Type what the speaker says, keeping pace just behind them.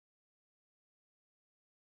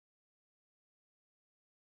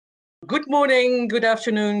Good morning, good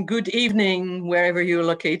afternoon, good evening, wherever you're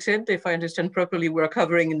located. If I understand properly, we're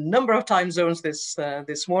covering a number of time zones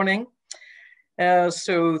this morning.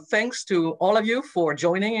 So thanks to all of you for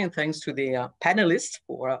joining, and thanks to the panelists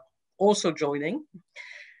for also joining.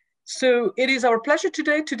 So it is our pleasure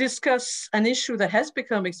today to discuss an issue that has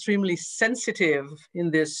become extremely sensitive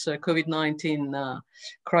in this COVID-19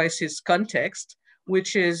 crisis context,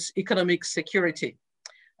 which is economic security.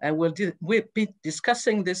 And we'll be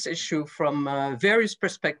discussing this issue from various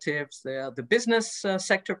perspectives, the business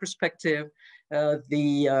sector perspective,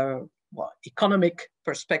 the economic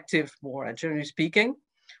perspective, more generally speaking,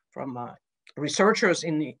 from researchers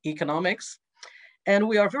in economics. And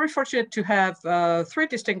we are very fortunate to have three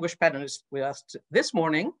distinguished panelists with us this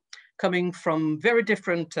morning, coming from very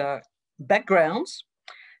different backgrounds.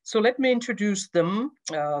 So let me introduce them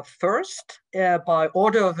first by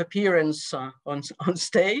order of appearance on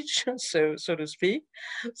stage, so to speak.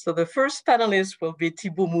 So the first panelist will be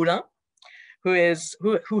Thibault Moulin,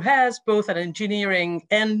 who has both an engineering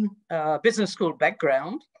and business school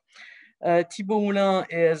background. Thibault Moulin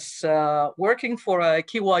is working for a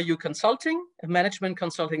KYU Consulting, a management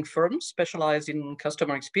consulting firm specialized in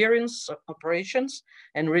customer experience, operations,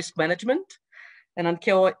 and risk management. And on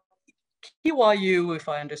KYU, if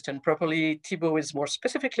I understand properly, Thibault is more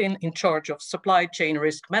specifically in charge of supply chain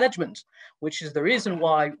risk management, which is the reason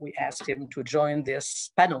why we asked him to join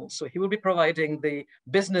this panel. So he will be providing the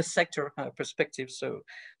business sector perspective, so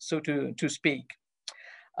to speak.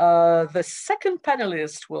 The second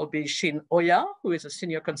panelist will be Shin Oya, who is a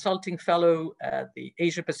senior consulting fellow at the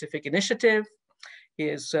Asia Pacific Initiative. He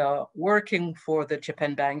is working for the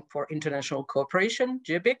Japan Bank for International Cooperation,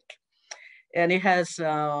 JBIC, and he has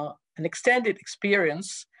an extended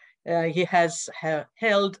experience. He has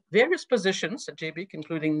held various positions at JBIC,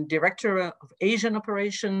 including Director of Asian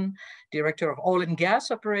Operation, Director of Oil and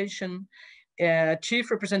Gas Operation, Chief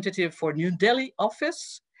Representative for New Delhi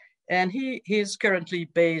office, and he is currently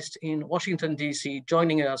based in Washington, D.C.,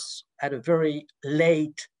 joining us at a very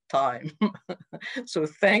late time. So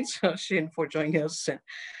thanks, Shin, for joining us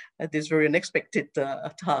at this very unexpected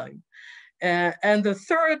time. And the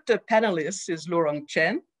third panelist is Laurent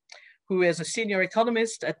Chen, who is a senior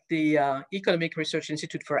economist at the Economic Research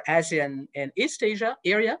Institute for ASEAN and East Asia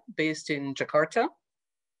area based in Jakarta.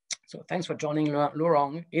 So thanks for joining,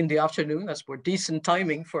 Laurent, in the afternoon. That's for decent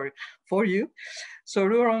timing for you. So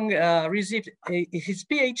Laurent received his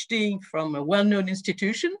PhD from a well-known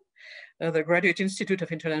institution, the Graduate Institute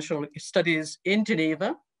of International Studies in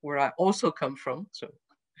Geneva, where I also come from. So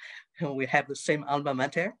we have the same alma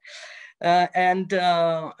mater.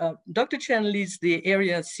 Dr. Chen leads the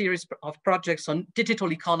area series of projects on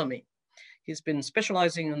digital economy. He's been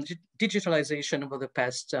specializing in digitalization over the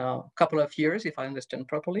past couple of years, if I understand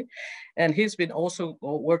properly. And he's been also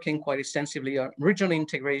working quite extensively on regional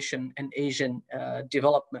integration and Asian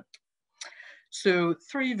development. So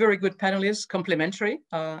three very good panelists, complementary,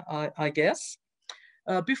 I guess.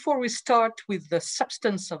 Before we start with the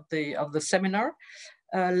substance of the seminar,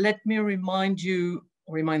 let me remind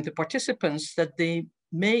the participants that they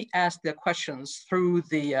may ask their questions through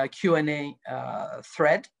the Q&A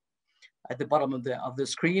thread at the bottom of the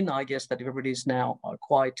screen. I guess that everybody is now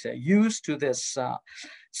quite used to this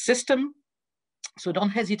system. So don't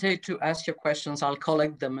hesitate to ask your questions. I'll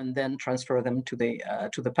collect them and then transfer them to the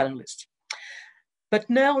panelists. But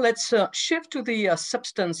now let's shift to the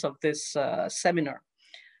substance of this seminar.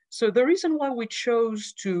 So the reason why we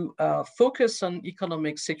chose to focus on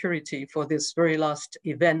economic security for this very last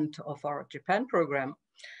event of our Japan program,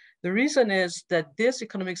 the reason is that this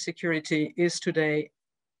economic security is today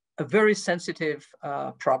a very sensitive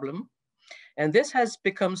problem. And this has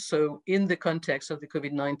become so in the context of the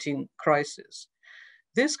COVID-19 crisis.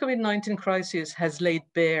 This COVID-19 crisis has laid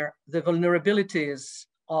bare the vulnerabilities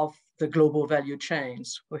of the global value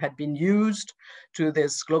chains, who had been used to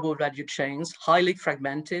this global value chains, highly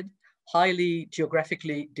fragmented, highly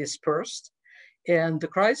geographically dispersed. And the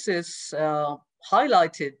crisis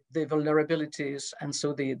highlighted the vulnerabilities and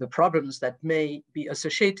so the problems that may be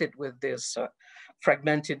associated with this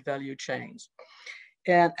fragmented value chains.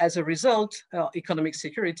 And as a result, economic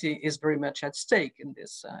security is very much at stake in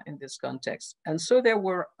this context. And so there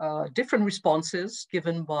were different responses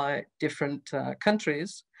given by different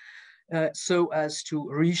countries so as to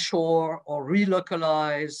reshore or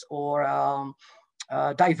relocalize or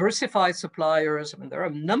diversify suppliers. I mean, there are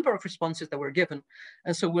a number of responses that were given.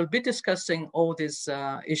 And so we'll be discussing all these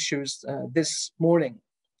issues this morning.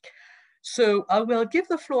 So I will give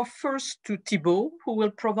the floor first to Thibault, who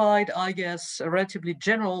will provide, I guess, a relatively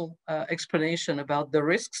general explanation about the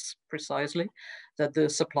risks precisely that the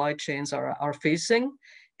supply chains are facing.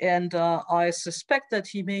 And I suspect that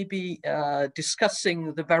he may be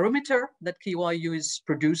discussing the barometer that KYU is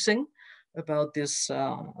producing about this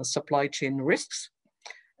supply chain risks,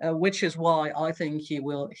 which is why I think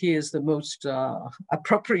he is the most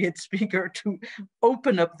appropriate speaker to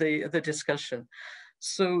open up the discussion.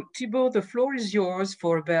 So Thibault, the floor is yours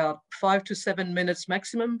for about 5 to 7 minutes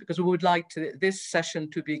maximum, because we would like this session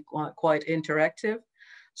to be quite interactive.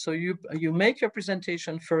 So you make your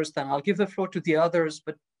presentation first, and I'll give the floor to the others,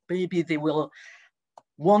 but maybe they will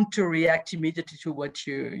want to react immediately to what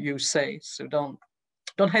you say. So don't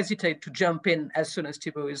hesitate to jump in as soon as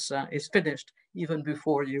Thibault is finished, even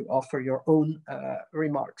before you offer your own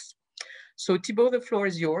remarks. So Thibault, the floor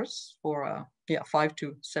is yours for 5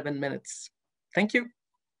 to 7 minutes. Thank you.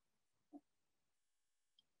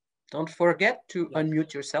 Don't forget to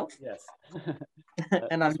unmute yourself. Yes.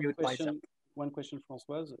 And unmute myself. One question,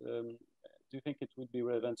 Françoise. Do you think it would be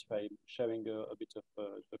relevant if I'm sharing a bit of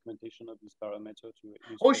documentation of this parameter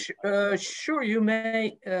to sure, you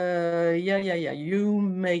may. You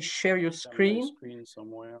may share your screen. Screen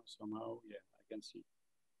somewhere, somehow. Yeah, I can see.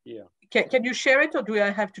 Yeah. Can you share it, or do I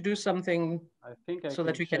have to do something? I think so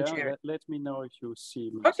that we can share it. Let me know if you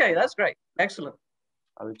see. Okay, screen. That's great. Excellent.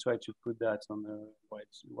 I will try to put that on a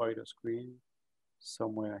wider screen,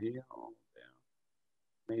 somewhere here or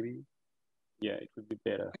there, maybe. Yeah, it would be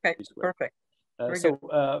better. Okay, perfect.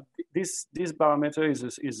 This barometer is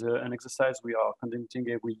an exercise we are conducting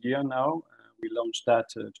every year now. We launched that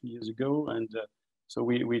 2 years ago, and so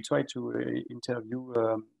we try to interview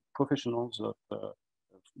professionals of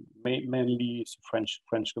mainly French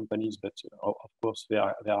companies, but of course they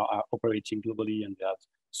are operating globally, and they have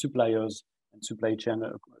suppliers and supply chain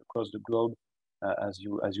across the globe. As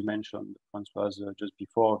you mentioned, Françoise, just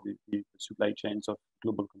before, the supply chains of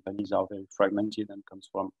global companies are very fragmented and comes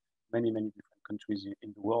from many different countries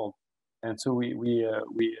in the world. And so we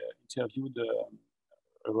interviewed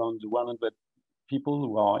around 100 people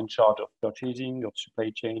who are in charge of purchasing, of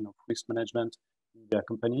supply chain, of risk management in their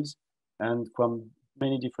companies, and from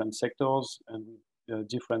many different sectors and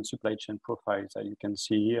different supply chain profiles, as you can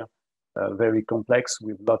see here. Very complex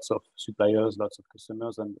with lots of suppliers, lots of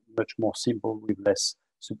customers, and much more simple with less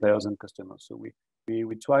suppliers and customers. So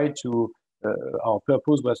we tried to, our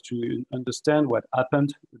purpose was to understand what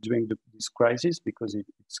happened during this crisis, because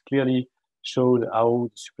it's clearly showed how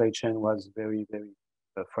the supply chain was very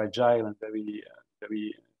fragile and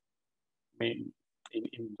very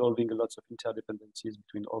involving lots of interdependencies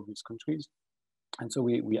between all these countries. And so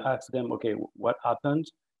we asked them, okay, what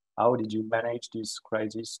happened? How did you manage this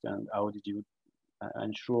crisis, and how did you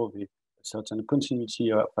ensure the certain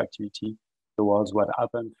continuity of activity towards what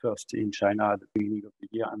happened first in China at the beginning of the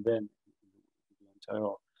year, and then in the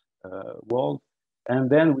entire world? And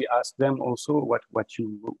then we asked them also what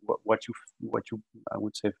you I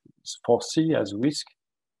would say foresee as risk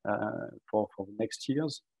for the next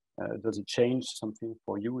years. Does it change something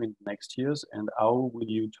for you in the next years, and how will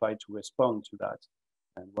you try to respond to that?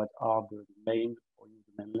 And what are the main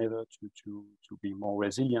lever to be more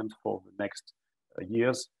resilient for the next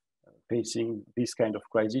years, facing this kind of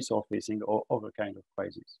crisis or facing other kind of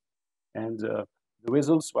crisis? And the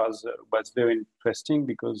results was very interesting,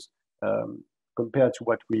 because compared to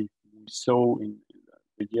what we saw in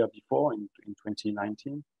the year before, in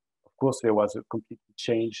 2019, of course there was a complete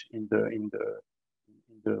change in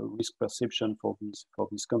the risk perception for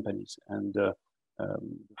these companies. And the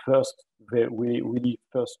first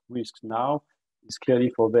risk now is clearly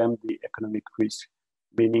for them the economic risk,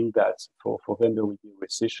 meaning that for them there will be a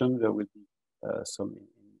recession. There will be some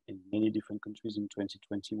in many different countries in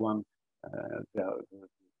 2021.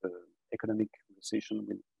 The economic recession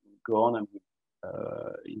will go on and will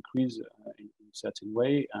increase in a certain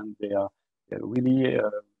way, and they are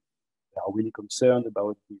really concerned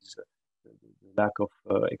about this the lack of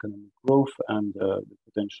economic growth and the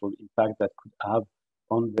potential impact that could have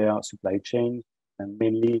on their supply chain, and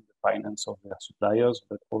mainly the finance of their suppliers,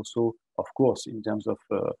 but also, of course, in terms of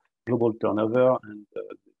global turnover and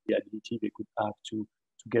the ability they could have to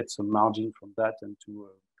get some margin from that and to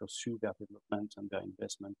pursue their development and their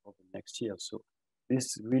investment for the next year. So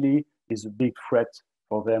this really is a big threat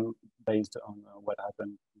for them based on what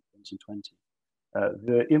happened in 2020.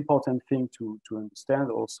 The important thing to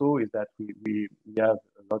understand also is that we have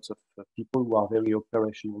lots of people who are very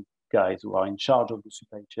operational guys, who are in charge of the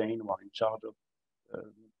supply chain, who are in charge of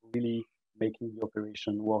really making the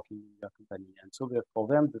operation working in their company. And so for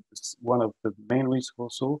them, one of the main risks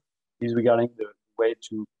also is regarding the way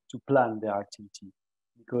to plan their activity,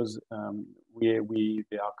 because they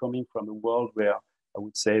are coming from a world where I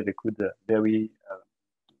would say they could very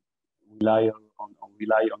rely on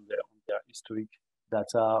their historic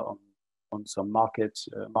data on some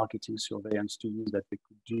marketing surveillance studies that they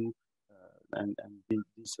could do, and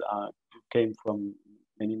these came from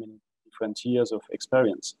many different years of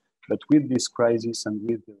experience. But with this crisis and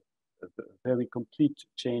with the very complete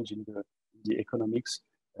change in the economics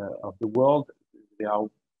of the world, they are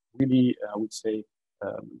really, I would say,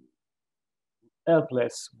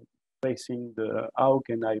 helpless, facing the how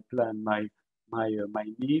can I plan my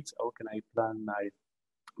needs, how can I plan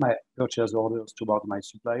my purchase orders toward my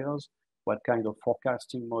suppliers, what kind of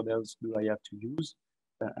forecasting models do I have to use,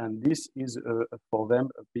 and this is for them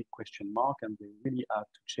a big question mark, and they really have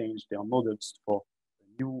to change their models for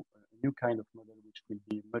a new kind of model, which will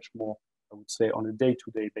be much more, I would say, on a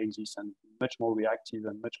day-to-day basis, and much more reactive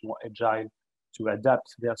and much more agile to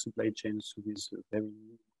adapt their supply chains to this very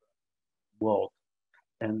new world.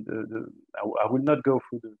 And I will not go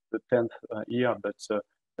through the 10th year, but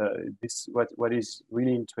this what is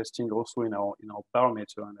really interesting also in our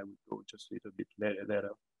barometer, and I will go just a little bit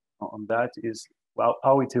later on that, is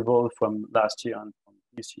how it evolved from last year and from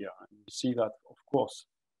this year. And you see that, of course,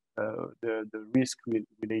 the risk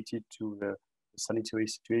related to the sanitary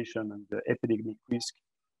situation and the epidemic risk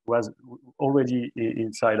was already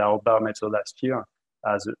inside our barometer last year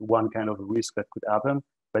as one kind of risk that could happen,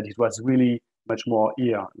 but it was really much more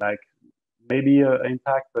here, like maybe an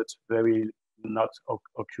impact, but very not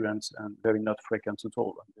occurrent and very not frequent at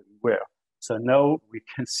all, and very rare. So now we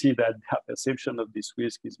can see that the perception of this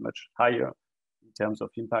risk is much higher in terms of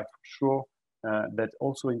impact, for sure, but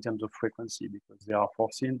also in terms of frequency, because they are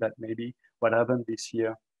foreseen that maybe what happened this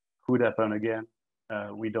year could happen again.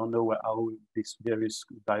 We don't know how this virus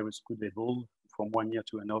could evolve from one year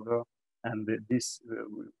to another, and this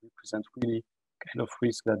represents really kind of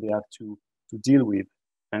risk that they have to deal with.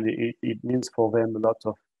 And it means for them a lot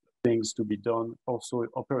of things to be done also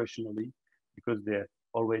operationally, because they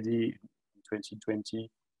already in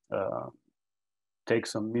 2020 take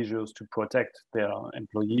some measures to protect their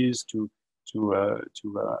employees, to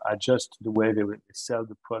adjust the way they sell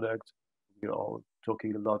the product. We are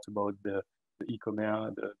talking a lot about the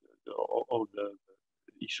e-commerce, all the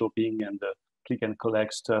e-shopping and the click and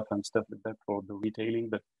collect stuff and stuff like that for the retailing,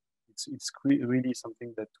 but it's really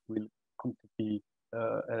something that will completely,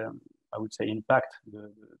 I would say, impact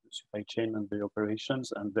the supply chain and the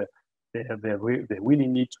operations, and they really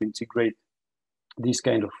need to integrate this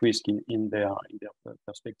kind of risk in their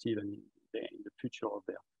perspective and in the future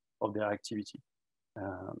of their activity.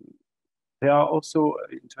 There are also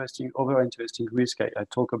other interesting risks. I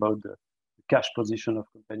talk about the cash position of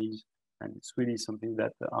companies, and it's really something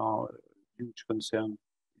that are a huge concern.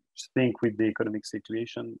 I think with the economic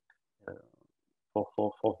situation,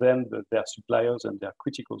 for them, their suppliers and their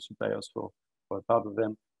critical suppliers for a part of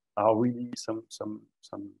them are really some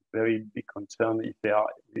very big concern if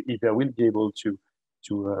they will be able to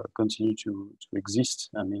continue to exist.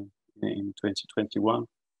 I mean, in 2021,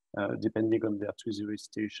 depending on their treasury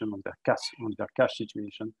situation, on their cash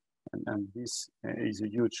situation, and this is a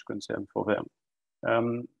huge concern for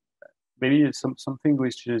them. Maybe something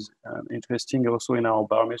which is interesting also in our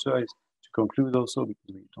barometer is, to conclude also,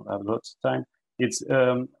 because we don't have lots of time, it's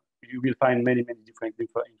you will find many different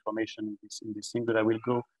information in this thing, but I will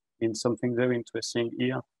go in something very interesting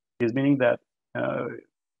here, is meaning that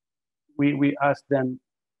we ask them,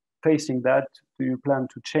 facing that, do you plan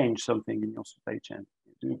to change something in your supply chain?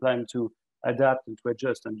 Do you plan to adapt and to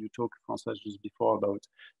adjust? And you talked, François, just before about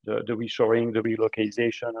the reshoring, the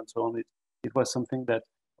relocalization, and so on. It was something that,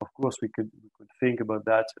 of course, we could think about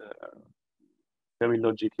that very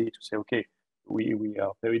logically, to say, okay, we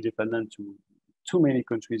are very dependent to too many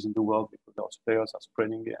countries in the world because our suppliers are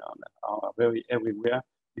spreading and are very everywhere.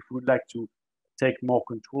 If we would like to take more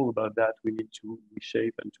control about that, we need to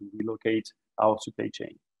reshape and to relocate our supply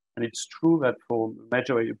chain. And it's true that for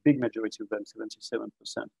a big majority of them, 77%,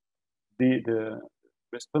 the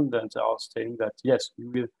respondents are saying that, yes, we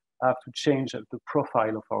will have to change the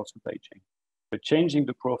profile of our supply chain. But changing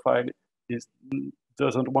the profile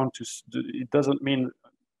doesn't mean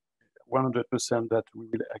 100% that we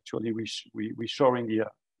will actually reshoring here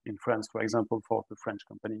in France, for example, for the French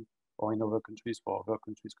company, or in other countries for other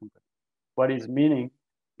countries' company. What is meaning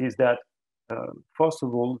is that, first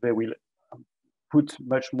of all, they will put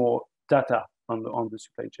much more data on the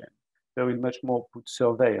supply chain. They will much more put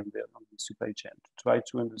survey on the supply chain to try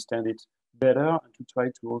to understand it better and to try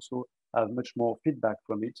to also have much more feedback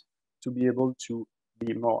from it to be able to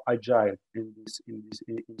be more agile in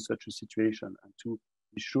such a situation, and to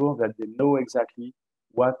be sure that they know exactly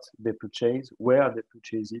what they purchase, where they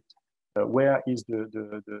purchase it, where is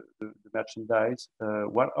the merchandise,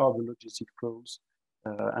 what are the logistic flows,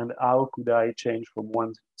 and how could I change from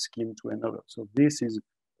one scheme to another? So this is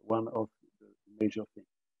one of the major things.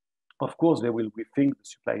 Of course, they will rethink the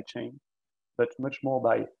supply chain, but much more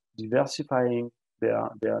by diversifying their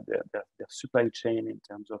supply chain in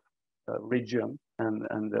terms of region, and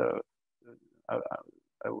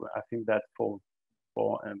I think that for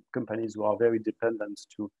companies who are very dependent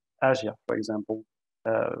to Asia, for example,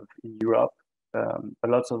 in Europe, a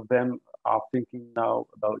lot of them are thinking now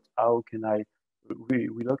about how can I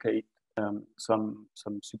relocate some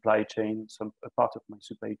supply chain, a part of my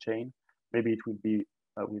supply chain. Maybe it will be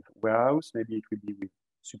with warehouse, maybe it will be with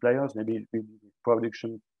suppliers, maybe it will be with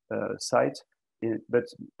production sites, but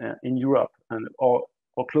in Europe and or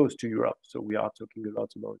close to Europe. So we are talking a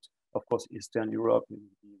lot about, of course, Eastern Europe,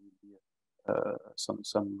 some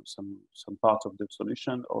part of the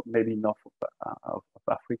solution, or maybe north of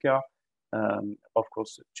Africa. Of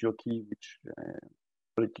course, Turkey, which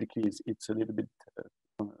politically it's a little bit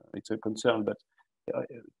it's a concern, but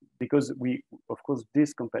because of course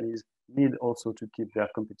these companies need also to keep their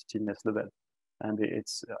competitiveness level, and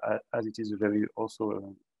it's as it is a very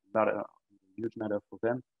also a huge matter for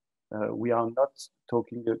them. We are not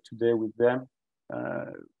talking today with them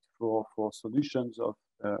for solutions of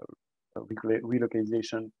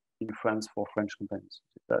relocalization in France for French companies.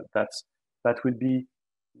 That will be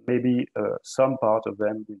maybe some part of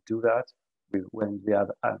them will do that when they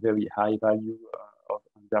have a very high value of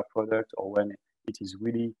their product, or when it is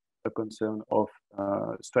really a concern of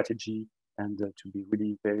strategy and to be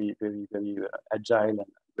really very agile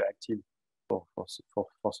and reactive for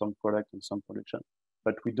some product and some production.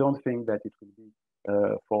 But we don't think that it will be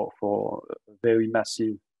for a very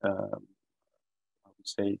massive I would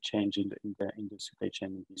say change in the supply chain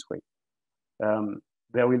in this way.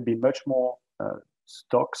 There will be much more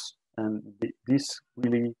stocks, and this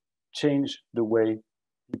really changed the way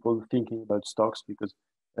people thinking about stocks, because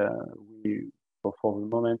for the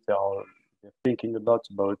moment they're thinking a lot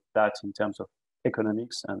about that in terms of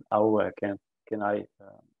economics and how can I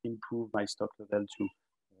improve my stock level to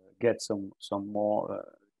get some more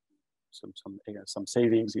some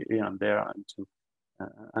savings here and there,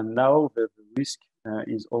 and now the risk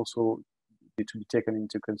is also to be taken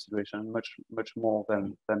into consideration much more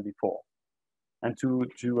than before. And to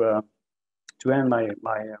end my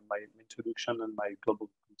introduction and my global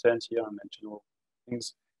content here and general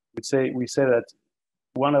things, we say that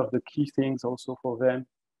one of the key things also for them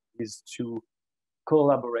is to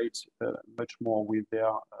collaborate much more with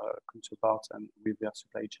their counterparts and with their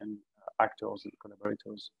supply chain actors and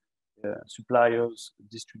collaborators, suppliers,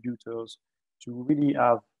 distributors, to really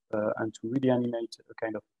have and to really animate a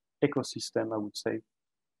kind of ecosystem, I would say,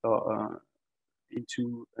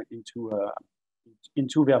 into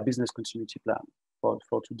their business continuity plan.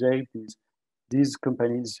 For today, these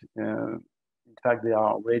companies, in fact, they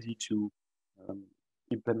are ready to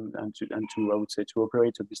implement and to I would say to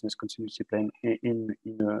operate a business continuity plan in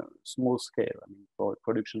a small scale. I mean, for a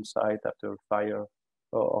production site after a fire,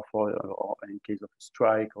 or in case of a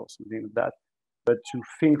strike or something like that. But to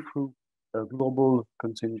think through a global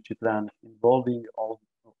continuity plan involving all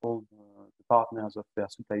the partners of their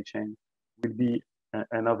supply chain will be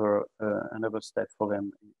another step for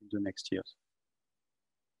them in the next years.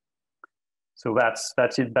 So that's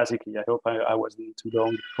it basically. I hope I wasn't too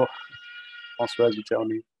long before. Françoise, you tell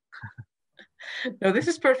me. No, this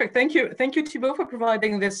is perfect. Thank you, Thibault, for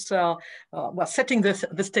providing this, setting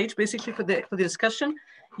the stage basically for the discussion.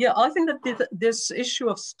 Yeah, I think that this issue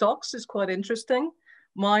of stocks is quite interesting.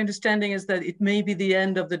 My understanding is that it may be the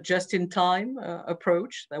end of the just-in-time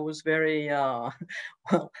approach that was very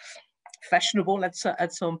fashionable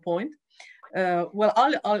at some point. Well,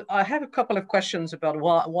 I have a couple of questions about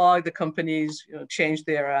why the companies changed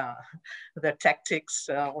their tactics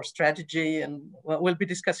or strategy, and we'll be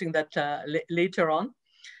discussing that later on,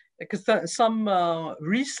 because some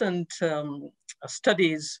recent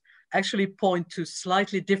studies actually point to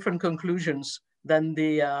slightly different conclusions than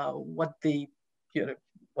what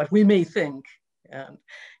we may think. And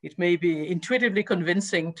it may be intuitively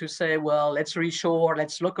convincing to say, well, let's reshore,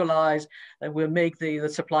 let's localize, and we'll make the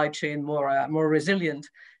supply chain more resilient.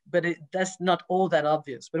 But that's not all that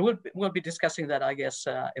obvious. But we'll be discussing that, I guess,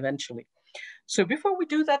 eventually. So before we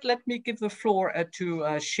do that, let me give the floor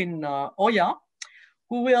to Shin Oya,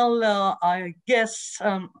 who will, I guess,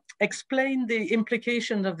 explain the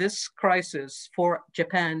implications of this crisis for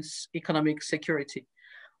Japan's economic security.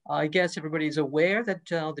 I guess everybody is aware that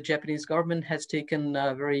the Japanese government has taken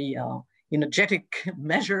very energetic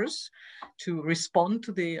measures to respond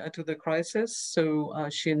to the crisis. So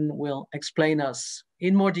Shin will explain us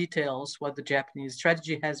in more details what the Japanese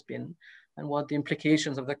strategy has been and what the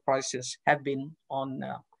implications of the crisis have been on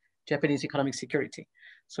Japanese economic security.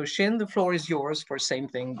 So Shin, the floor is yours for same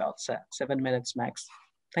thing, about 7 minutes max.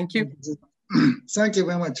 Thank you. Thank you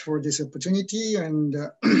very much for this opportunity. And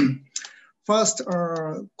first,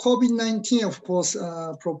 COVID-19, of course,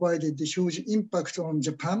 provided a huge impact on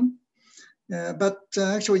Japan. But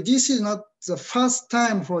actually, this is not the first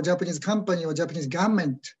time for Japanese company or Japanese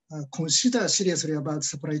government consider seriously about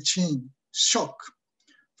supply chain shock.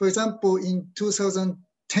 For example, in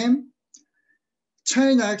 2010,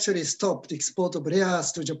 China actually stopped the export of rare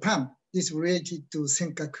earths to Japan. This related to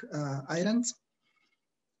Senkaku Islands.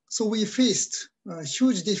 So we faced a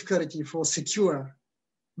huge difficulty for secure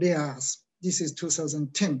rare earths. This is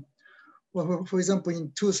 2010. Well, for example,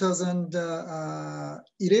 in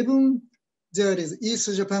 2011, there is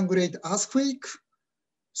East Japan Great Earthquake.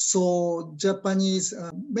 So Japanese,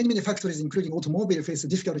 many factories, including automobile, faced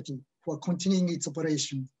difficulty for continuing its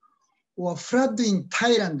operation. Or flood in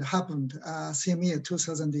Thailand happened same year,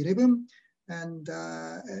 2011. And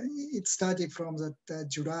it started from that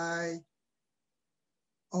July,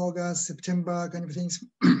 August, September kind of things.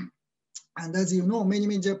 And as you know,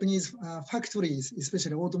 many Japanese factories,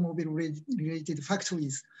 especially automobile-related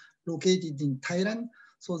factories located in Thailand,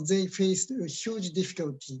 so they faced a huge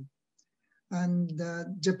difficulty. And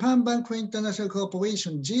Japan Bank for International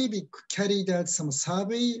Cooperation, JBIC, carried out some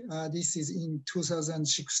survey. This is in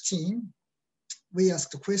 2016. We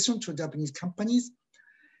asked a question to Japanese companies.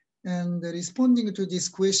 And responding to this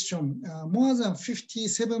question, more than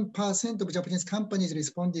 57% of Japanese companies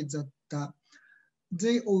responded that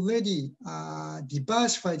they already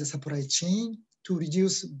diversified the supply chain to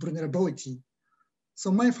reduce vulnerability.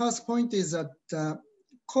 So my first point is that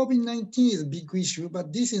COVID-19 is a big issue,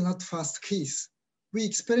 but this is not first case. We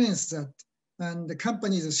experienced that, and the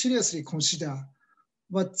companies seriously consider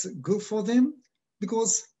what's good for them,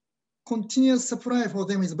 because continuous supply for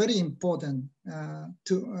them is very important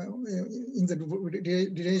in the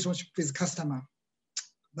relationship with customer.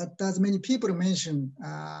 But as many people mentioned,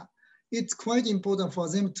 it's quite important for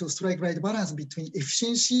them to strike right balance between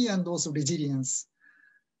efficiency and also resilience.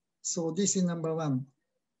 So this is number one.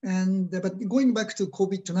 And but going back to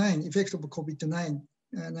COVID-19, effect of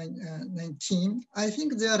COVID-19, I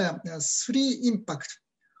think there are three impacts.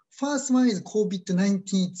 First one is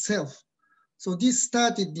COVID-19 itself. So this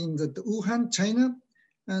started in the Wuhan, China,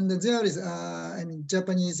 and there is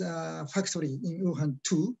Japanese factory in Wuhan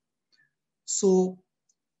too. So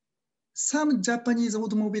some Japanese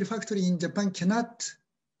automobile factory in Japan cannot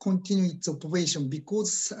continue its operation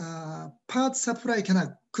because part supply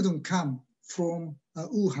couldn't come from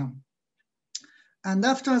Wuhan. And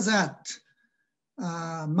after that,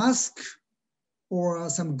 mask or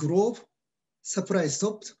some glove supply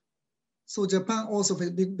stopped. So Japan also,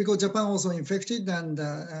 because Japan also infected and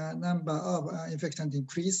number of infections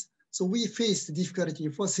increased. So we faced difficulty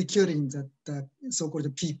for securing that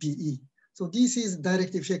so-called PPE. So this is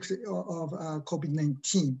direct effect of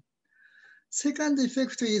COVID-19. Second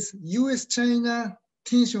effect is US-China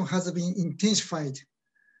tension has been intensified.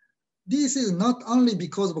 This is not only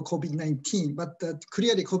because of COVID-19, but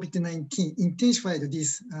clearly COVID-19 intensified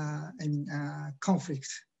this conflict.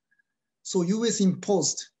 So US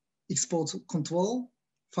imposed export control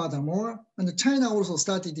furthermore, and China also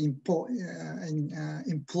started to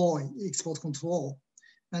employ export control,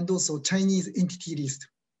 and also Chinese entity list.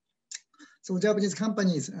 So Japanese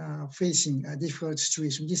companies are facing a difficult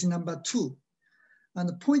situation. This is number two.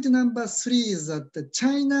 And point number three is that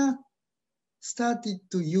China started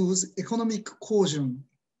to use economic coercion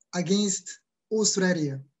against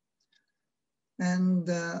Australia. And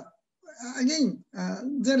again,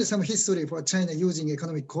 there is some history for China using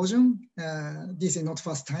economic coercion. This is not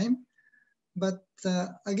first time, but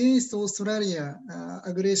against Australia,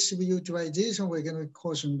 aggressive utilization of economic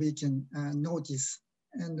coercion we can notice.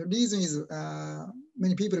 And the reason is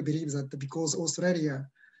many people believe that because Australia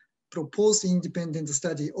proposed independent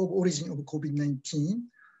study of origin of COVID-19,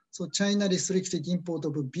 so China restricted import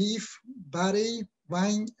of beef, barley,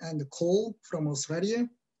 wine, and coal from Australia.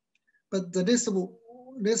 But the rest of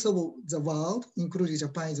the world, including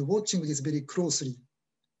Japan, is watching this very closely.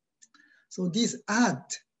 So this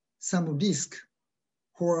adds some risk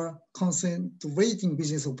for concentrating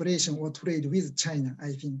business operation or trade with China,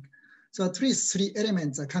 I think. So at least three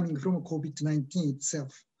elements are coming from COVID-19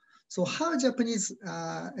 itself. So how Japan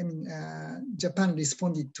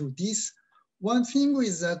responded to this? One thing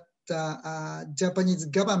is that Japanese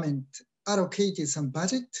government allocated some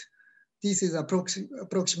budget. This is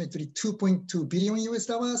approximately 2.2 billion US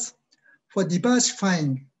dollars for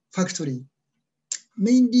diversifying factory.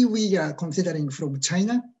 Mainly we are considering from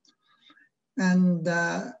China. And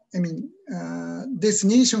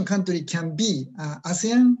destination country can be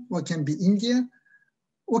ASEAN, or can be India,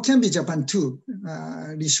 or can be Japan too,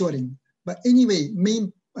 reshoring. But anyway,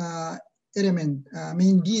 main element,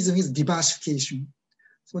 main reason is diversification.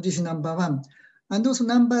 So this is number one. And also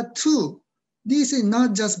number two, this is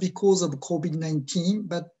not just because of COVID-19,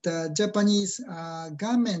 but Japanese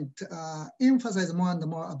government emphasize more and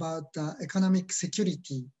more about economic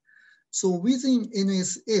security. So within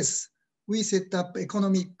NSS, we set up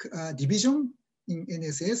economic division in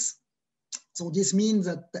NSS. So this means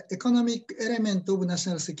that the economic element of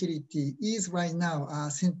national security is right now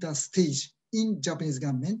center stage in Japanese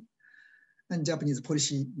government and Japanese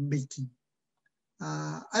policy making.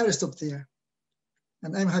 I will stop there.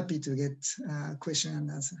 And I'm happy to get question and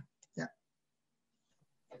answer. Yeah.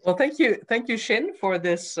 Well, thank you, Shin, for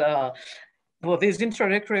this. These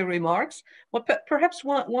introductory remarks. Well, perhaps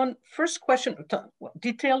one first question,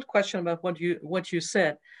 detailed question about what you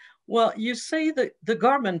said. Well, you say that the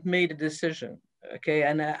government made a decision, okay,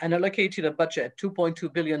 and allocated a budget,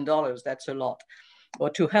 $2.2 billion. That's a lot, or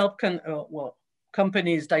to help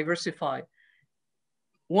companies diversify.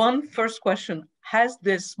 One first question: has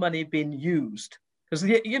this money been used? Because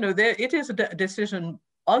it is a decision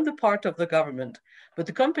on the part of the government, but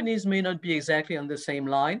the companies may not be exactly on the same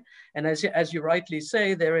line. And as you rightly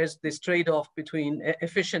say, there is this trade-off between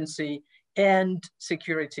efficiency and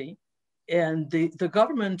security. And the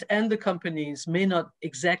government and the companies may not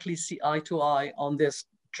exactly see eye to eye on this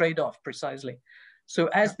trade-off precisely. So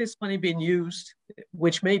has this money been used,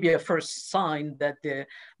 which may be a first sign that the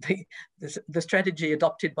strategy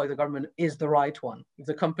adopted by the government is the right one. If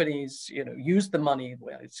the companies use the money,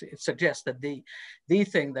 well, it suggests that they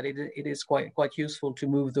think that it is quite useful to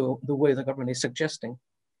move the way the government is suggesting.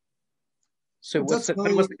 So what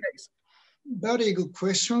was the case? Very good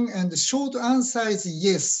question. And the short answer is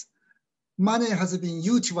yes. Money has been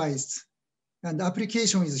utilized and the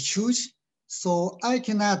application is huge. So I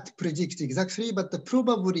cannot predict exactly, but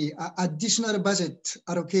probably additional budget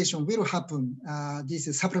allocation will happen. This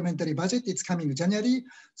is supplementary budget, it's coming January.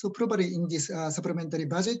 So probably in this supplementary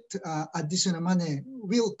budget, additional money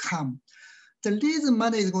will come. The reason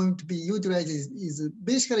money is going to be utilized is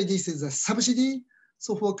basically this is a subsidy.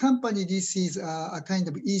 So for company, this is a kind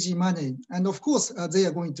of easy money. And of course, they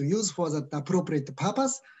are going to use for the appropriate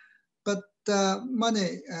purpose, but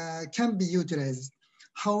money can be utilized.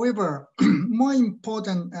 However, more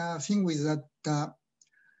important thing is that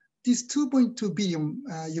this 2.2 billion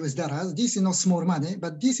US dollars, this is not small money,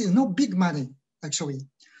 but this is not big money, actually.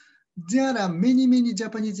 There are many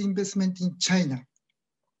Japanese investment in China.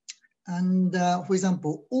 And for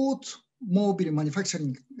example, automobile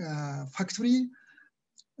manufacturing factory,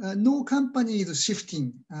 no company is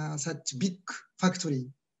shifting such big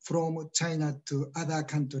factory from China to other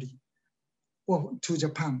country or to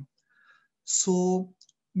Japan. So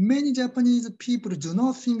many Japanese people do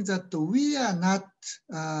not think that we are not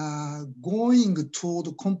going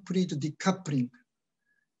toward complete decoupling.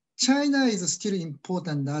 China is still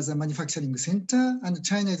important as a manufacturing center, and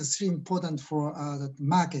China is still important for the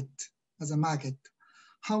market, as a market.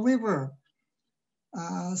 However,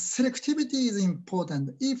 selectivity is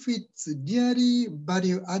important. If it's really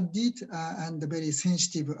value added and very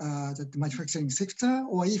sensitive the manufacturing sector,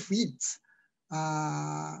 or if it's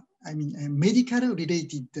medical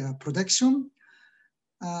related production,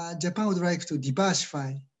 Japan would like to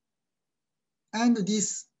diversify. And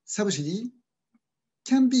this subsidy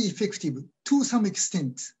can be effective to some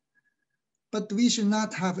extent, but we should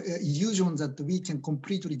not have illusions that we can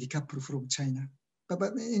completely decouple from China.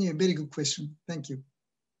 But anyway, very good question. Thank you.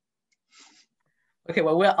 Okay,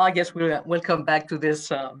 well, I guess we'll come back to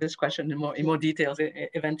this question in more details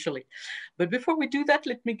eventually. But before we do that,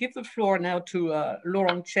 let me give the floor now to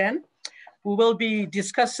Laurent Chen, who will be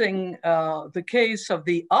discussing the case of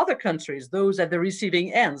the other countries, those at the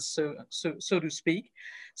receiving ends, so to speak.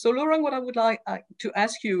 So Laurent, what I would like to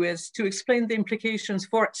ask you is to explain the implications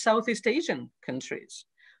for Southeast Asian countries,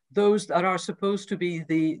 those that are supposed to be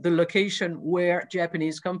the location where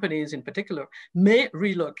Japanese companies in particular may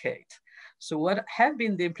relocate. So what have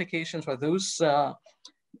been the implications for those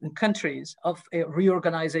countries of a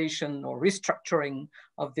reorganization or restructuring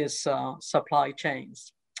of this supply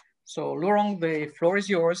chains? So Laurent, the floor is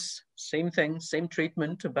yours. Same thing, same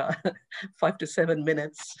treatment, about 5 to 7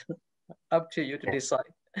 minutes. Up to you to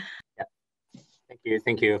decide. Yeah.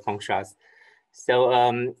 Thank you, Fengshas. So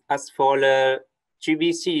as for the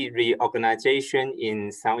GBC reorganization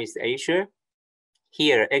in Southeast Asia,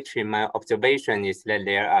 here actually my observation is that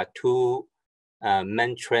there are two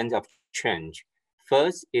main trends of change.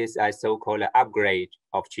 First is a so-called upgrade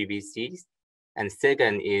of GBCs, And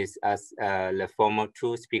second is, as the former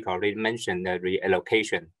two speakers already mentioned, the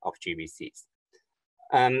reallocation of GBCs.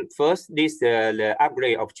 First, the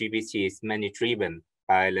upgrade of GBC is mainly driven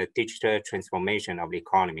by the digital transformation of the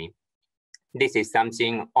economy. This is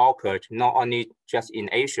something occurred not only just in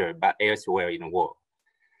Asia, but elsewhere in the world.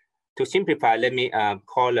 To simplify, let me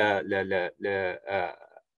call the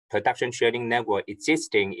production sharing network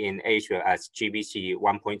existing in Asia as GBC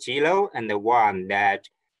 1.0, and the one that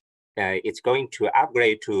it's going to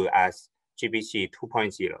upgrade to as GBC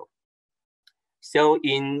 2.0. So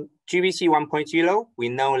in GBC 1.0, we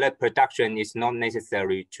know that production is not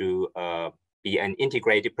necessary to be an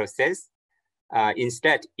integrated process.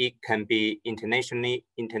 Instead, it can be internationally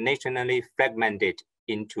fragmented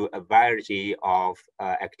into a variety of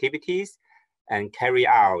activities and carry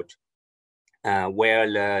out where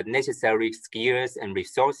the necessary skills and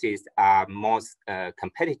resources are most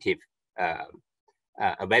competitive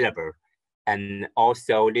available. And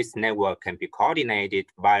also this network can be coordinated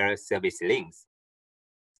via service links.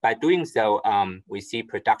 By doing so, we see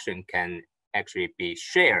production can actually be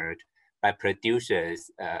shared by producers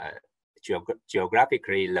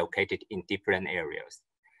geographically located in different areas.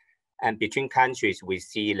 And between countries, we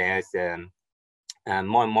see there's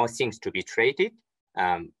more and more things to be traded,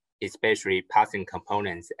 especially parts and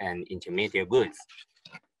components and intermediate goods.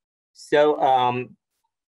 So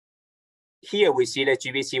here we see that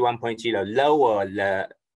GBC 1.0 lower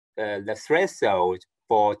the threshold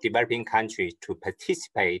for developing countries to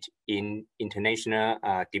participate in international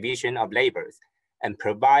division of labors and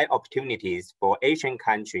provide opportunities for Asian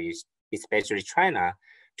countries, especially China,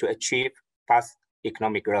 to achieve fast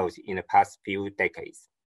economic growth in the past few decades.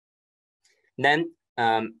 Then,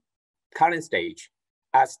 current stage,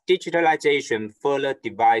 as digitalization further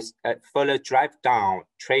drive down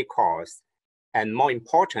trade costs, and more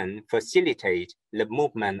important, facilitate the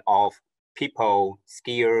movement of people,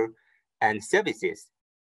 skill, and services,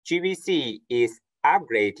 GBC is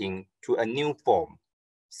upgrading to a new form,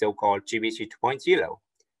 so-called GBC 2.0.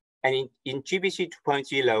 And in GBC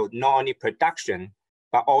 2.0, not only production,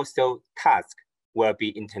 but also tasks will be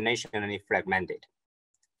internationally fragmented.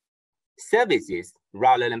 Services,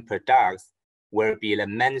 rather than products, will be the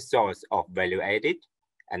main source of value added,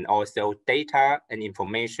 and also data and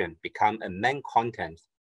information become a main content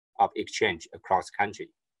of exchange across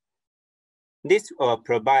countries. This will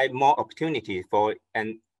provide more opportunities for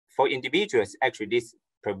individuals. Actually, this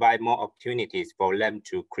provide more opportunities for them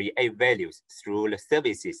to create values through the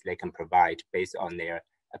services they can provide based on their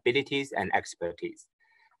abilities and expertise.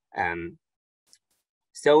 With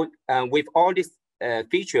all these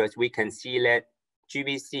features, we can see that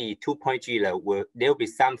GBC 2.0 there will be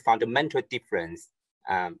some fundamental difference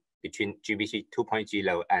between GBC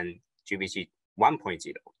 2.0 and GBC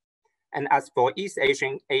 1.0. And as for East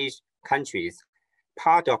Asian countries,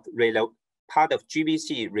 part of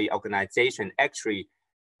GBC reorganization actually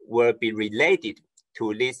will be related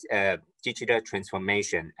to this digital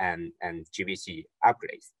transformation and GBC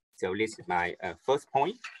upgrades. So this is my first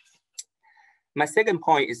point. My second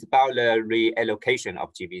point is about the reallocation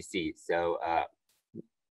of GBC. So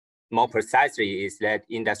more precisely is that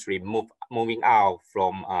industry moving out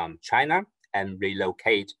from China and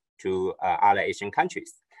relocate to other Asian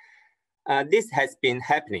countries. This has been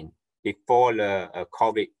happening before the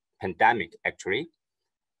COVID pandemic, actually.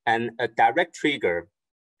 And a direct trigger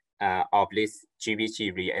of this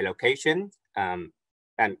GBC reallocation, and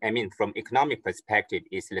I mean, from economic perspective,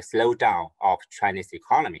 is the slowdown of Chinese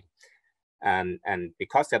economy. And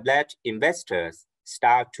because of that, investors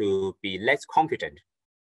start to be less confident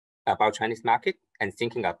about Chinese market and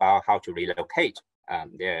thinking about how to relocate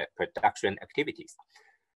their production activities.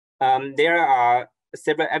 There are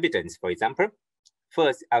several evidence, for example.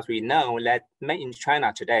 First, as we know, that made in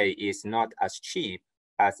China today is not as cheap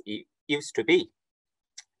as it used to be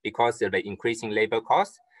because of the increasing labor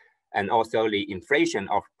costs and also the inflation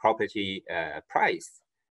of property price.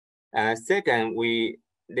 Second,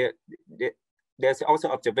 there's also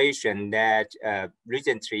observation that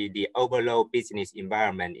recently the overall business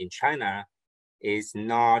environment in China is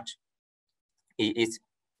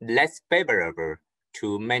less favorable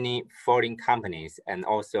to many foreign companies and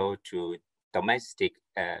also to domestic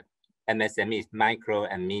MSMEs, micro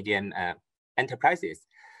and medium enterprises.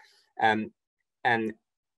 And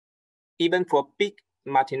even for big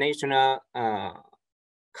multinational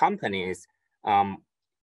companies,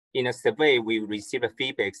 in a survey, we received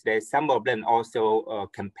feedback that some of them also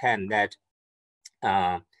complain that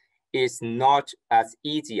it's not as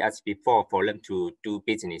easy as before for them to do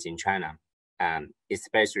business in China,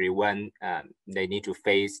 especially when they need to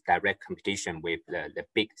face direct competition with the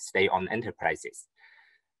big state-owned enterprises.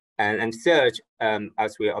 And third,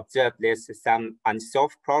 as we observe, there's some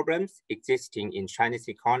unsolved problems existing in Chinese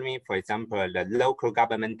economy. For example, the local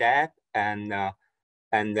government debt and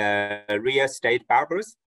real estate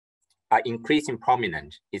bubbles are increasing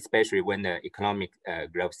prominent, especially when the economic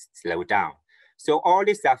growth slows down. So all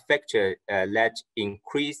these are factors that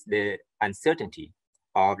increase the uncertainty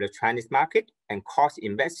of the Chinese market and cause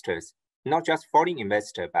investors, not just foreign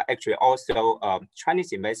investors, but actually also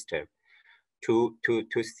Chinese investors, to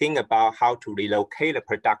think about how to relocate the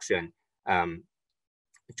production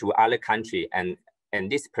to other countries, and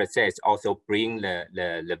this process also bring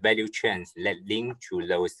the value chains that link to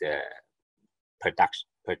those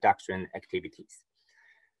production activities.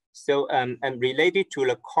 So and related to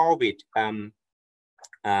the COVID,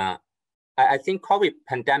 I think COVID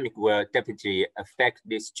pandemic will definitely affect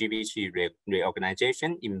this GBC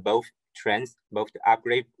reorganization in both trends, both the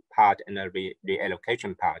upgrade part and the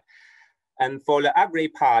reallocation part. And for the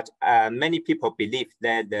upgrade part, many people believe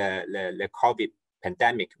that the COVID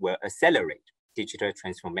pandemic will accelerate digital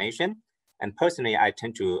transformation. And personally, I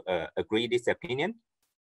tend to agree this opinion.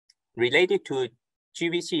 Related to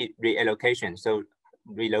GBC reallocation, so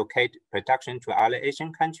relocate production to other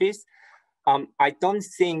Asian countries, I don't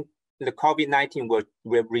think the COVID-19 will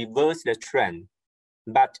reverse the trend,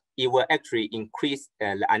 but it will actually increase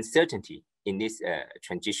the uncertainty in this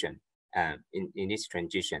transition.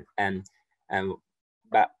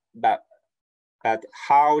 But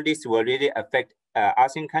how this will really affect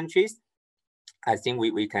ASEAN countries, I think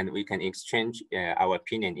we can exchange our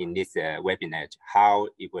opinion in this webinar, how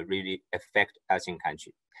it will really affect ASEAN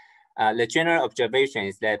countries. The general observation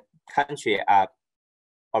is that countries are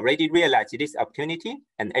already realized this opportunity,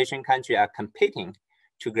 and Asian countries are competing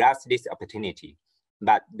to grasp this opportunity.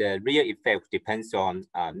 But the real effect depends on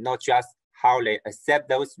not just how they accept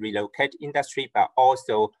those relocate industry, but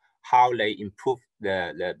also how they improve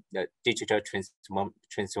the digital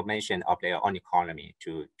transformation of their own economy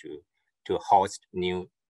to host new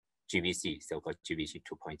GBC, so-called GBC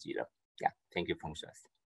 2.0. Yeah, thank you, François.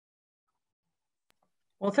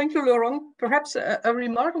 Well, thank you, Laurent. Perhaps a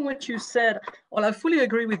remark on what you said. Well, I fully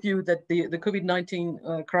agree with you that the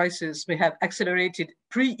COVID-19 crisis may have accelerated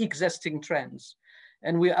pre-existing trends.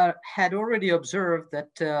 And we had already observed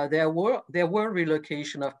that there were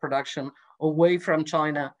relocation of production away from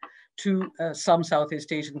China to some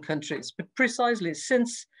Southeast Asian countries. But precisely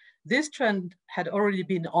since this trend had already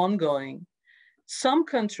been ongoing, some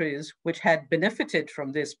countries which had benefited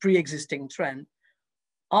from this pre-existing trend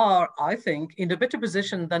are, I think, in a better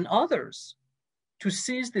position than others to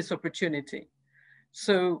seize this opportunity.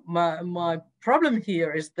 So my problem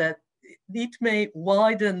here is that it may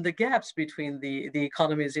widen the gaps between the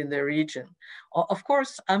economies in the region. Of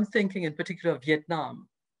course, I'm thinking in particular of Vietnam.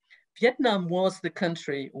 Vietnam was the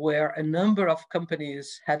country where a number of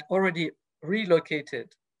companies had already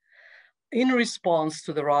relocated in response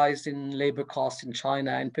to the rise in labor costs in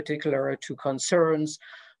China, in particular to concerns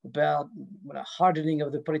about hardening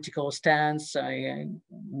of the political stance.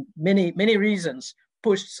 Many reasons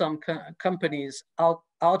pushed some companies out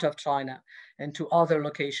of China and to other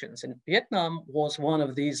locations. And Vietnam was one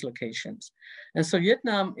of these locations. And so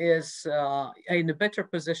Vietnam is in a better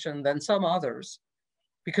position than some others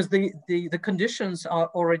because the conditions are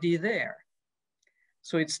already there.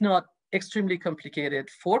 So it's not extremely complicated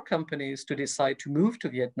for companies to decide to move to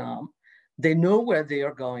Vietnam. They know where they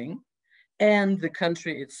are going, and the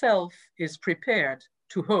country itself is prepared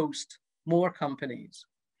to host more companies.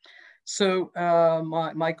 So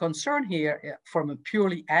my concern here from a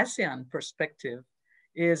purely ASEAN perspective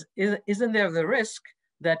is isn't there the risk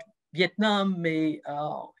that Vietnam may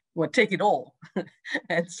take it all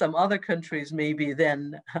and some other countries may be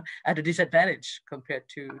then at a disadvantage compared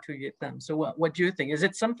to Vietnam? So what do you think? Is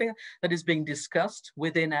it something that is being discussed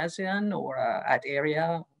within ASEAN or at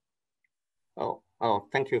area? Oh,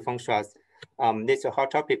 thank you, François. This is a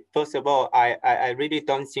hot topic. First of all, I really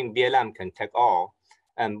don't think Vietnam can take all.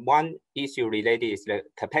 And one issue related is the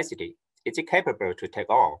capacity. Is it capable to take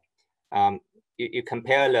all? You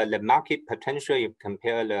compare the market potential, you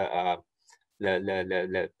compare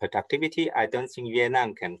the productivity. I don't think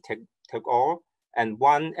Vietnam can take all. And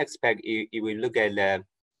one aspect, if we look at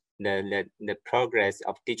the progress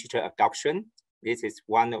of digital adoption, this is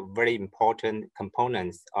one of very important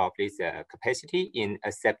components of this capacity in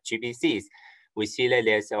accept GBCs. We see that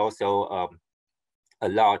there's also a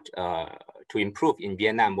lot to improve in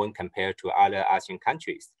Vietnam when compared to other ASEAN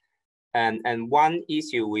countries. And one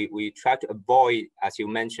issue we try to avoid, as you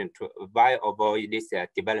mentioned, to avoid this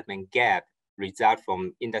development gap result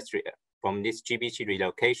from industry, from this GBC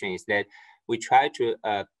relocation, is that we try to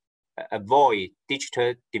avoid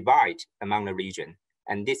digital divide among the region.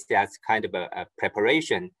 And this is kind of a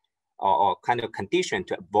preparation or kind of condition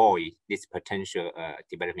to avoid this potential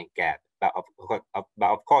development gap. But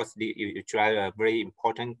of course, you drive a very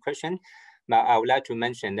important question. But I would like to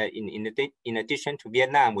mention that in addition to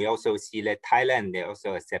Vietnam, we also see that Thailand, they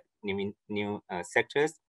also accept new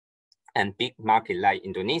sectors, and big market like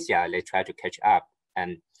Indonesia, they try to catch up,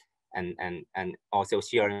 and also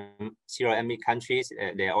CRME countries,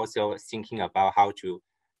 they're also thinking about how to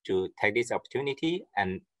take this opportunity,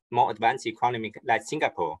 and more advanced economy like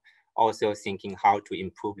Singapore also thinking how to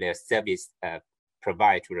improve their service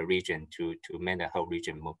provide to the region to make the whole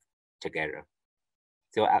region move together.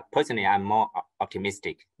 So personally, I'm more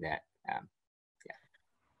optimistic that,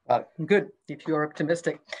 good, if you're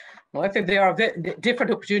optimistic. Well, I think there are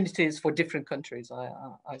different opportunities for different countries,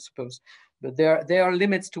 I suppose. But there are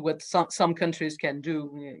limits to what some countries can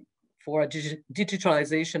do. For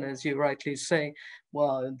digitalization, as you rightly say,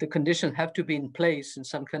 well, the conditions have to be in place in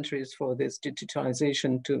some countries for this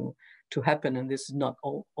digitalization to happen, and this is not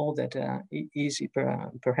all that easy,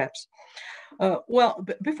 perhaps. Well,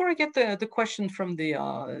 before I get the question from the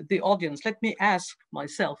audience, let me ask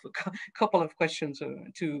myself a couple of questions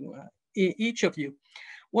to each of you.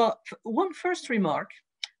 Well, one first remark,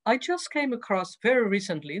 I just came across very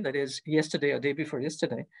recently, that is yesterday or day before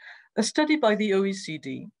yesterday, a study by the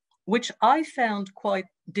OECD, which I found quite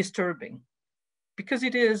disturbing because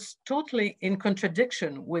it is totally in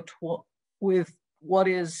contradiction with what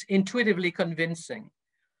is intuitively convincing,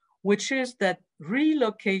 which is that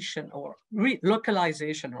relocation or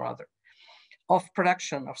relocalization rather of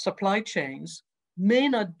production, of supply chains may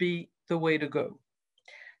not be the way to go.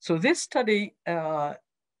 So this study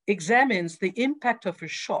examines the impact of a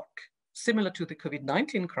shock similar to the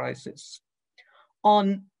COVID-19 crisis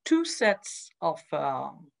on two sets of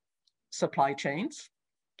supply chains.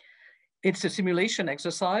 It's a simulation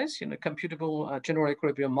exercise, computable general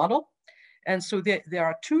equilibrium model. And so there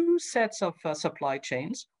are two sets of supply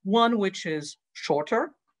chains, one which is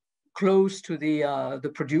shorter, close to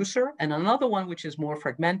the producer, and another one which is more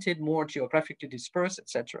fragmented, more geographically dispersed,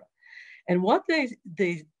 etc. And what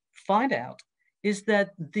they find out is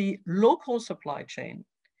that the local supply chain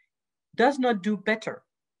does not do better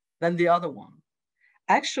than the other one.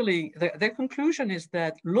 Actually, their conclusion is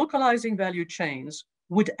that localizing value chains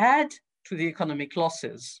would add to the economic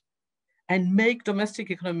losses and make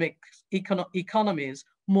domestic economies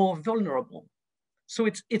more vulnerable. So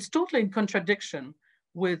it's totally in contradiction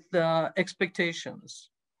with expectations.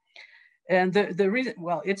 And the reason,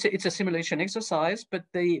 well, it's a simulation exercise, but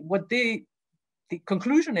the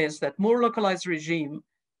conclusion is that more localized regime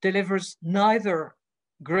delivers neither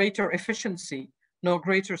greater efficiency nor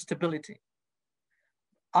greater stability.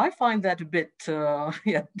 I find that a bit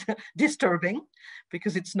disturbing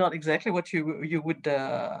because it's not exactly what you would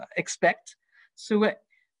expect. So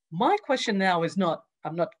my question now is not,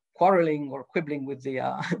 I'm not quarreling or quibbling with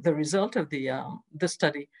the result of the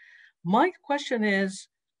study. My question is,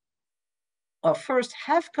 first,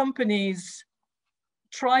 have companies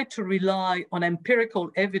tried to rely on empirical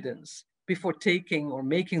evidence before taking or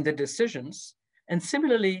making the decisions? And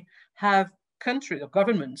similarly, have countries or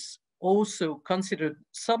governments also considered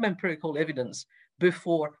some empirical evidence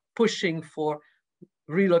before pushing for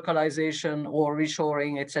relocalization or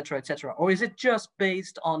reshoring, et cetera, or is it just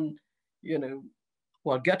based on,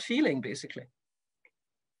 gut feeling, basically?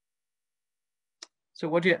 So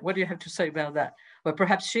what do you have to say about that? Well,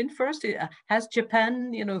 perhaps Shin first. Has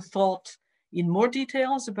Japan, thought in more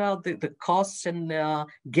details about the costs and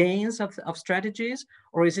gains of strategies,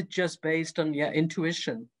 or is it just based on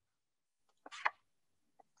intuition?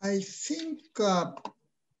 I think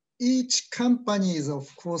each company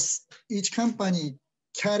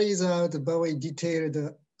carries out a very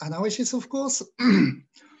detailed analysis, of course.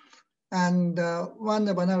 And one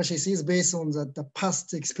of analysis is based on the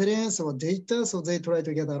past experience or data, so they try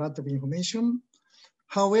to get a lot of information.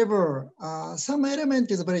 However, some element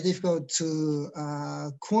is very difficult to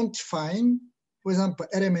quantify. For example,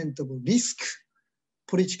 element of risk,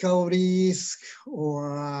 political risk,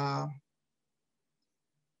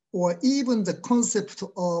 or even the concept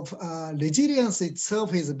of resilience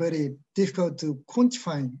itself is very difficult to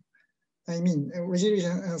quantify. I mean,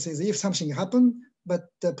 resilience is if something happens, but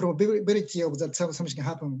the probability of that something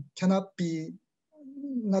happen cannot be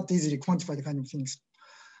not easily quantified kind of things.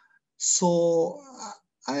 So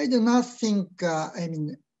I do not think,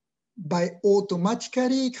 by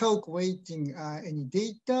automatically calculating any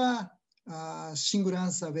data, single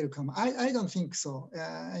answer will come. I don't think so.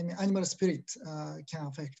 Animal spirit can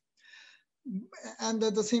affect. And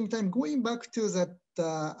at the same time, going back to that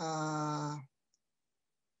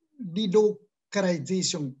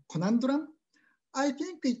relocalization conundrum, I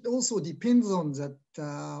think it also depends on that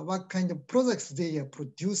what kind of products they are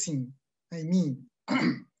producing. I mean,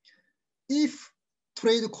 if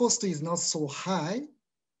trade cost is not so high,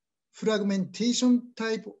 fragmentation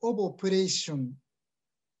type of operation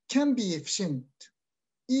can be efficient,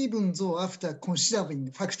 even though after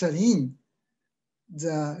factoring in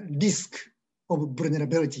the risk of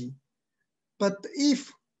vulnerability. But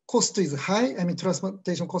if cost is high, I mean,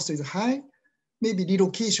 transportation cost is high, maybe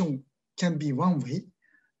relocation can be one way.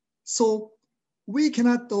 So we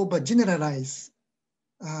cannot overgeneralize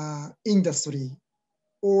industry,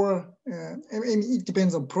 or I mean, it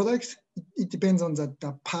depends on products. It depends on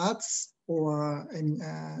the parts or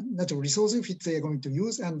natural resources which they are going to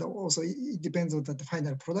use, and also it depends on the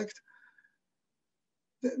final product.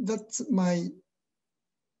 That's my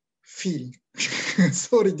feeling.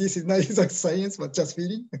 Sorry, this is not exact science, but just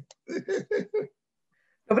feeling.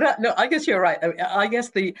 But no, I guess you're right. I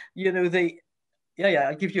guess yeah,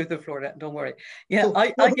 I'll give you the floor. Don't worry. Yeah, so,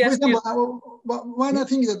 I guess. For example, one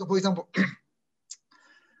thing that, for example,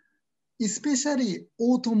 especially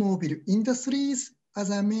automobile industries,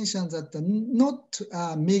 as I mentioned, that not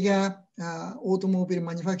mega automobile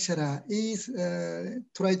manufacturer is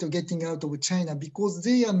try to getting out of China because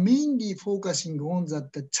they are mainly focusing on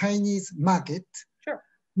the Chinese market. Sure.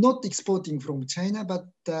 Not exporting from China, but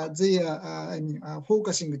they are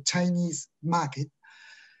focusing the Chinese market.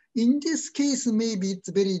 In this case, maybe it's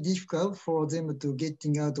very difficult for them to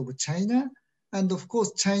getting out of China. And of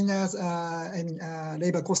course, China's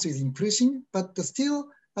labor cost is increasing, but still,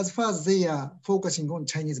 as far as they are focusing on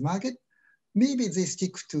Chinese market, maybe they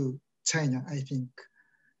stick to China, I think.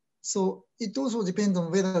 So it also depends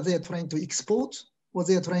on whether they are trying to export or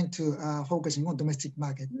they are trying to focusing on domestic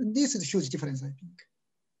market. This is a huge difference, I think.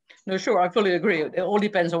 No, sure, I fully agree. It all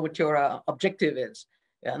depends on what your objective is.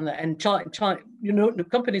 And China, the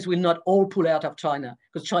companies will not all pull out of China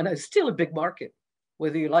because China is still a big market,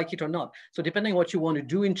 whether you like it or not. So depending on what you want to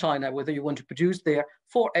do in China, whether you want to produce there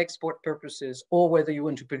for export purposes or whether you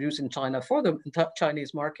want to produce in China for the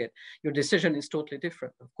Chinese market, your decision is totally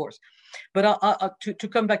different, of course. But to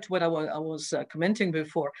come back to what I was commenting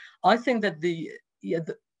before, I think that the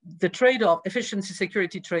trade-off, efficiency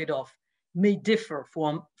security trade-off, may differ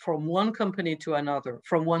from one company to another,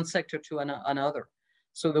 from one sector to another.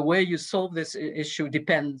 So the way you solve this issue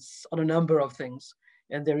depends on a number of things,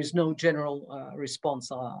 and there is no general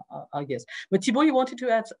response, I guess. But Thibault, you wanted to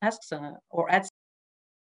ask or add?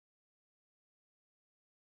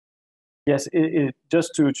 Yes,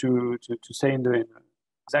 just to say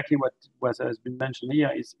exactly what has been mentioned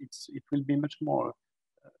here is it will be much more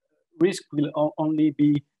risk will only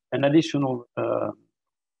be an additional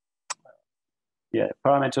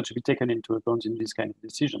parameter to be taken into account in this kind of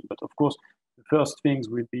decision. But of course, the first things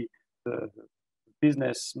will be the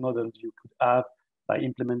business model you could have by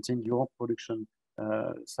implementing your production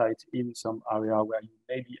site in some area where you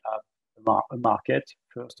maybe have a market,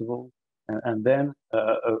 first of all, and then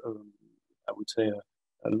I would say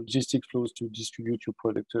a logistic flows to distribute your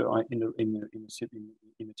product in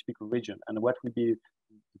a typical region. And what will be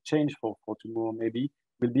the change for tomorrow maybe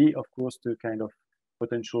will be, of course, the kind of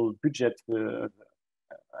potential budget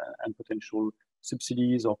and potential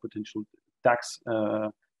subsidies or potential tax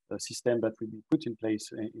system that will be put in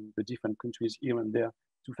place in the different countries here and there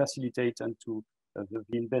to facilitate and to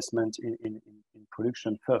the investment in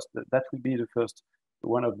production first. That will be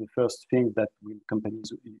one of the first things that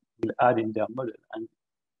companies will add in their model. And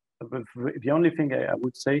the only thing I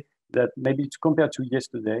would say that maybe to compare to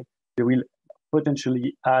yesterday, they will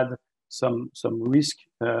potentially add some risk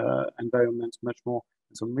environments much more,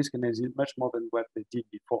 some risk analysis much more than what they did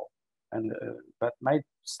before. And that might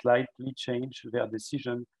slightly change their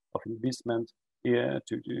decision of investment here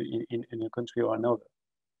in a country or another.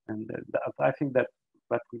 And I think that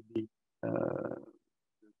will be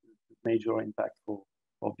major impact for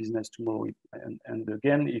business tomorrow. And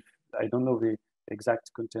again, if I don't know the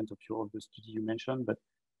exact content of the study you mentioned, but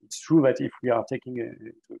it's true that if we are taking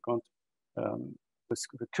into account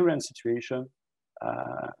the current situation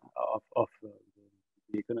of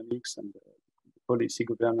the economics and the policy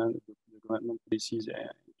government policies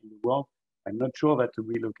in the world, I'm not sure that the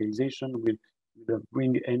relocalization will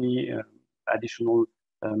bring any additional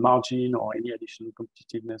margin or any additional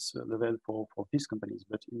competitiveness level for these companies.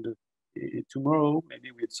 But tomorrow,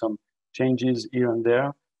 maybe with some changes here and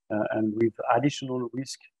there, and with additional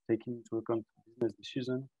risk taking into account business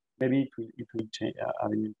decision, maybe it will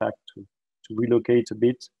have an impact to relocate a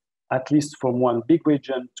bit, at least from one big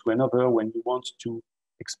region to another when you want to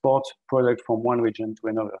export product from one region to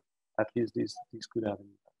another. At least this could have an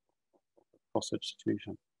impact for such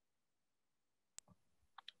situation.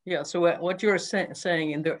 Yeah, so what you're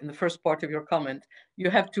saying in the first part of your comment, you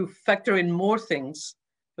have to factor in more things.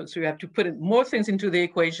 So you have to put in more things into the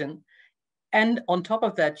equation. And on top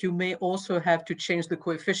of that, you may also have to change the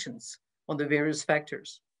coefficients on the various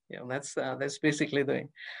factors. Yeah, that's basically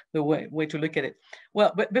the way to look at it.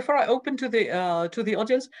 Well, but before I open to the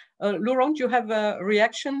audience, Laurent, do you have a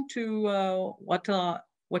reaction to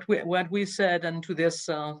what we said and to this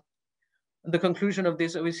the conclusion of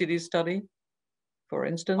this OECD study, for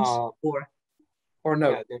instance, or no?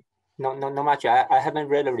 Yeah, not much. I haven't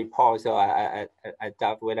read the report, so I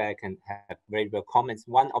doubt whether I can have very real comments.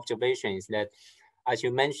 One observation is that, as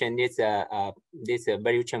you mentioned, this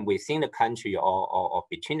value chain within the country or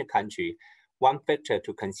between the country. One factor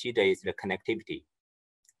to consider is the connectivity.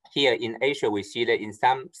 Here in Asia, we see that in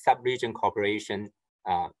some sub-region cooperation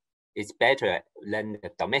is better than the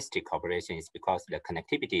domestic cooperation, is because the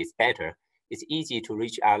connectivity is better. It's easy to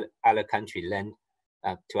reach other country than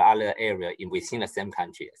to other area within the same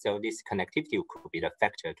country. So this connectivity could be the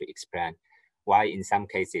factor to explain why in some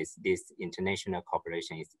cases this international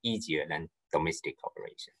cooperation is easier than domestic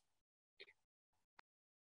cooperation.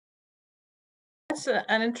 That's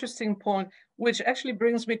an interesting point, which actually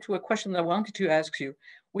brings me to a question that I wanted to ask you,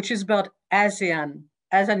 which is about ASEAN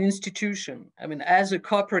as an institution. I mean, as a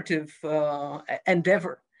cooperative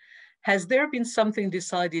endeavor. Has there been something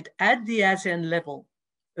decided at the ASEAN level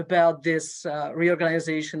about this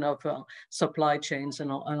reorganization of supply chains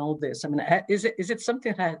and all this? I mean, is it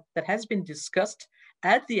something that has been discussed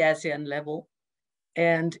at the ASEAN level?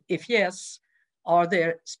 And if yes, are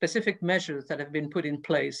there specific measures that have been put in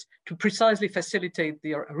place to precisely facilitate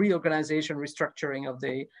the reorganization, restructuring of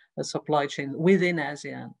the supply chain within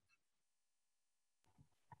ASEAN?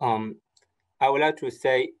 I would like to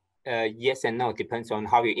say yes and no, depends on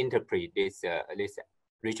how you interpret this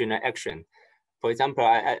regional action. For example,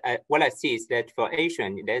 what I see is that for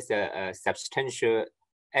Asian, there's a substantial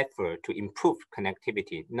effort to improve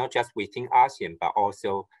connectivity, not just within ASEAN, but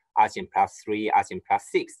also ASEAN +3, ASEAN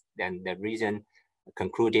 +6. Then the region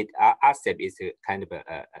concluded RCEP is a kind of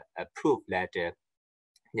a proof that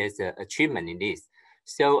there's an achievement in this.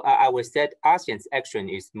 So I would say ASEAN's action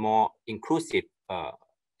is more inclusive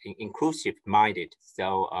minded.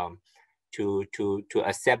 So to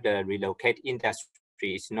accept the relocate industry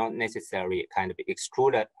is not necessarily kind of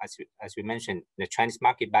excluded, as we mentioned, the Chinese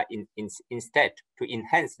market, but instead to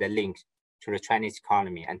enhance the link to the Chinese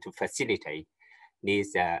economy and to facilitate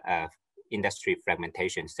this industry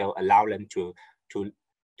fragmentation. So allow them to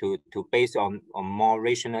based on more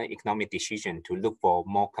rational economic decision to look for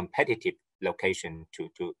more competitive location to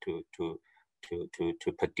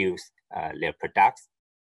produce their products.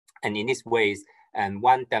 And in these ways, and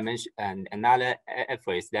one dimension and another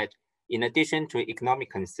effort is that in addition to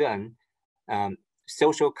economic concern,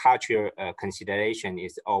 social culture consideration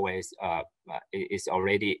is always is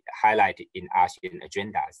already highlighted in ASEAN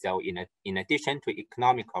agenda. So in addition to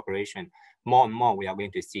economic cooperation, more and more we are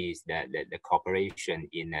going to see is the cooperation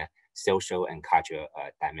in a social and cultural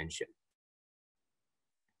dimension.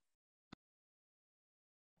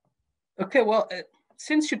 Okay, well,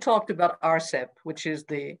 since you talked about RCEP, which is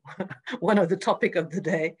the one of the topic of the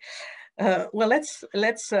day, well, let's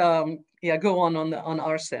go on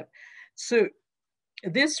RCEP. So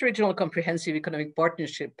this regional comprehensive economic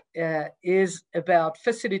partnership is about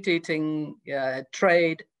facilitating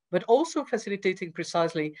trade, but also facilitating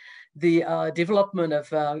precisely the development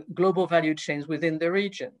of global value chains within the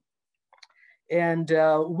region. And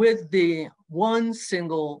with the one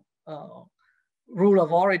single rule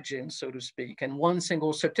of origin, so to speak, and one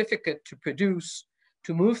single certificate to produce,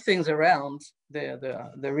 to move things around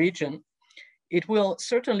the region, it will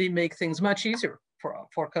certainly make things much easier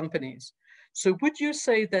for companies. So would you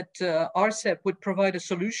say that RCEP would provide a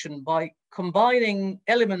solution by combining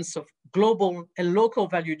elements of global and local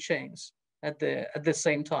value chains at the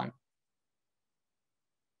same time?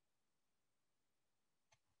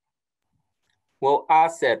 Well,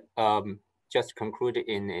 RCEP just concluded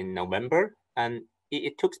in November, and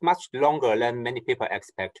it took much longer than many people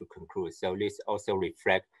expect to conclude. So this also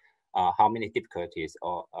reflects how many difficulties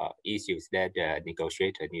or issues that the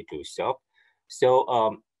negotiator need to solve.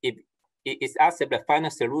 So is RCEP the final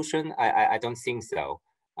solution? I don't think so.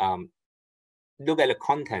 Look at the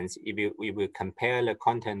contents. If we compare the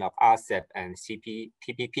content of RCEP and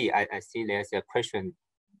CPTPP, I see there's a question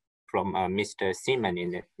from Mr. Seaman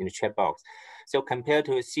in the chat box. So compared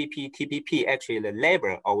to CPTPP, actually the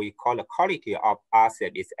level, or we call the quality of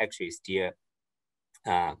RCEP is actually still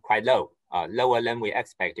quite low, lower than we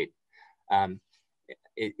expected. And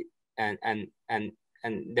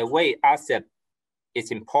the way RCEP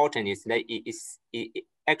is important is that it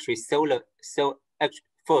actually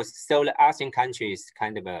first, so the ASEAN countries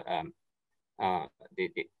kind of they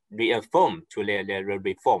reaffirm to their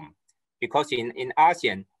reform. Because in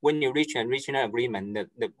ASEAN, when you reach a regional agreement,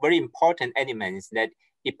 the very important element is that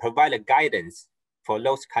it provides a guidance for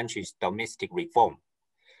those countries' domestic reform.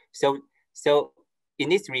 So in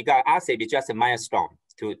this regard, ASEAN is just a milestone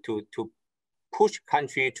to push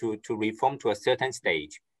country to reform to a certain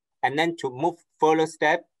stage. And then to move further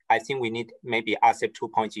step, I think we need maybe ASEAN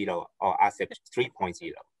 2.0 or ASEAN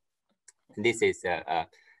 3.0. This is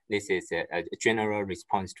a general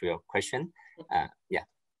response to your question. Yeah.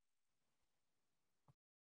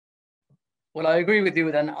 Well, I agree with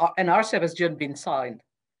you. Then, and RCEP has just been signed.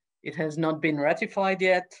 It has not been ratified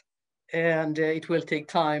yet, and it will take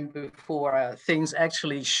time before things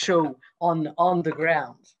actually show on the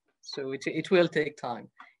ground. So it will take time.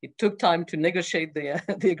 It took time to negotiate the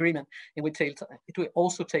agreement. It will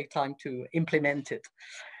also take time to implement it.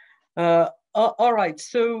 All right.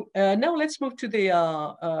 So now let's move to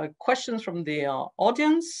the questions from the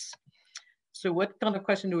audience. So what kind of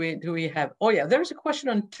question do we have? Oh yeah, there's a question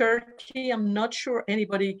on Turkey. I'm not sure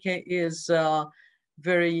anybody is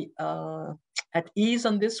very at ease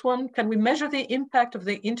on this one. Can we measure the impact of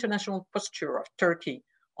the international posture of Turkey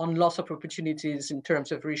on loss of opportunities in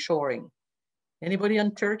terms of reshoring? Anybody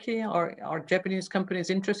on Turkey? Are Japanese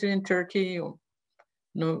companies interested in Turkey? Or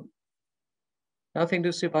no, nothing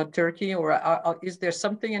to say about Turkey? Or is there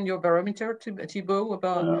something in your barometer, Thibault,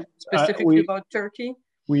 about specifically about Turkey?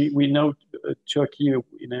 We know Turkey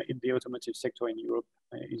in the automotive sector in Europe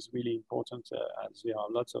is really important as there are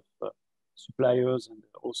lots of suppliers and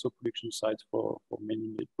also production sites for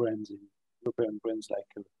many brands, European brands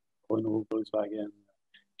like Renault, Volkswagen,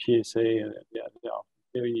 PSA.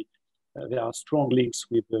 There are strong links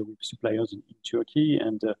with suppliers in Turkey,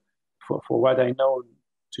 and for what I know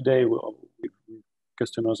today, with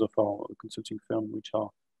customers of our consulting firm, which are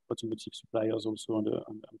automotive suppliers, also on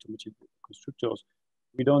automotive constructors,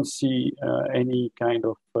 we don't see any kind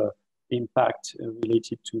of impact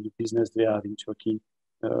related to the business they have in Turkey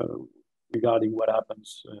regarding what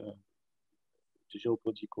happens, the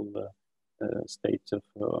geopolitical state of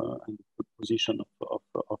and the position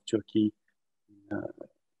of Turkey in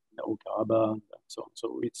Karabakh and so on.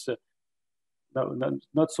 So it's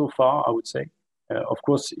not so far, I would say. Of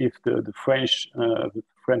course, if the French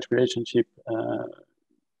relationship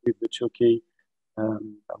with the Turkey,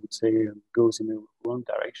 I would say, goes in the wrong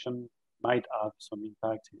direction, might have some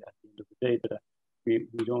impact at the end of the day, but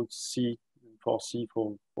we don't foresee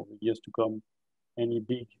for years to come any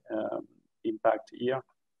big impact here.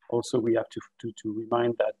 Also, we have to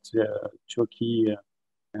remind that Turkey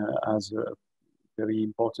has a very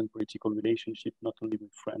important political relationship, not only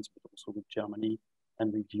with France, but also with Germany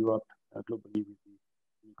and with Europe globally with the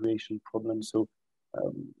immigration problem. So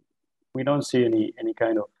we don't see any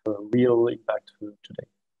kind of real impact today.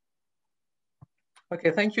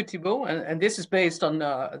 Okay, thank you, Thibault. And this is based on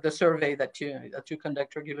the survey that you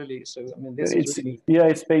conduct regularly. So I mean, this is really... Yeah,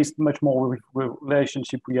 it's based much more with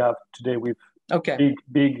relationship we have today with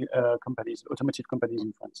big companies, automotive companies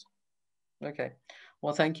in France. Okay,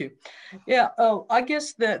 well, thank you. Yeah, I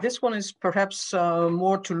guess this one is perhaps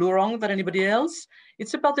more to Laurent than anybody else.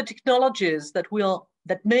 It's about the technologies that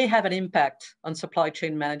may have an impact on supply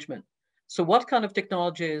chain management. So what kind of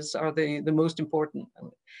technologies are the most important?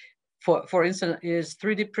 For instance, is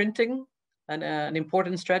 3D printing an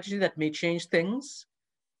important strategy that may change things?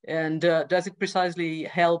 And does it precisely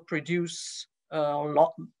help reduce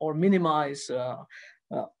or minimize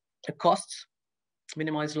the costs,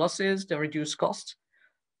 minimize losses, to reduce costs?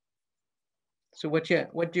 So what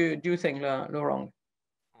do you think, Laurent?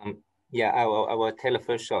 Yeah, I will tell the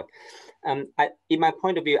first shot. In my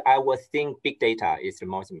point of view, I would think big data is the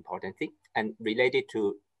most important thing. And related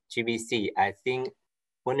to GBC, I think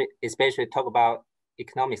when especially talk about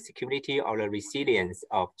economic security or the resilience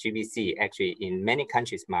of GBC, actually in many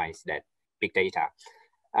countries' minds that big data.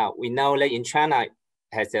 We know that in China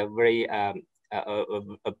has a very a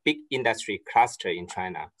big industry cluster in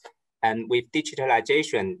China, and with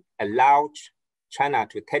digitalization allowed China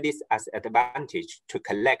to take this as an advantage to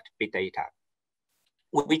collect big data,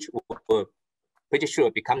 which will pretty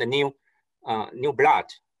sure become the new blood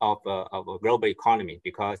of a global economy,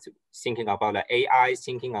 because thinking about the AI,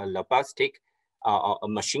 thinking of robotic or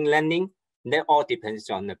machine learning, that all depends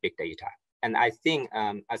on the big data. And I think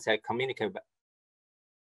as I communicate with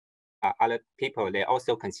other people, they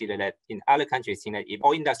also consider that in other countries, that if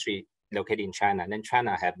all industry located in China, then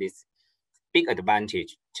China have this big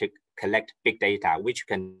advantage to collect big data, which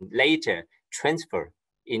can later transfer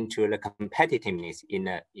into the competitiveness in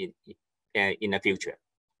the future.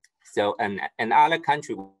 So and other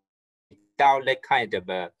countries without that kind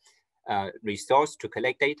of resource to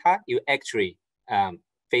collect data, you actually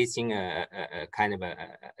facing a kind of a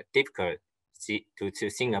difficult to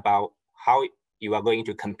think about how you are going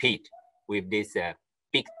to compete with this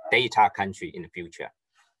big data country in the future.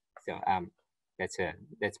 So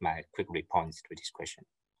that's my quick response to this question.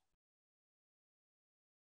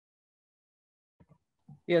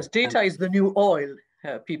 Yes, data is the new oil.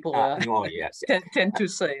 People new oil, yes. tend to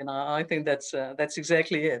say, and I think that's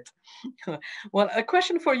exactly it. Well, a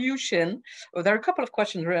question for you, Shin. Well, there are a couple of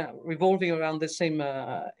questions revolving around the same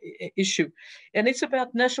issue, and it's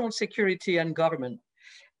about national security and government.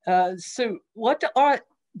 So what are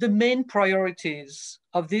the main priorities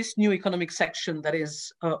of this new economic section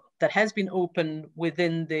that has been opened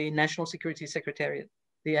within the National Security Secretariat?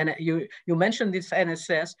 You mentioned this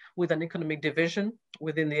NSS with an economic division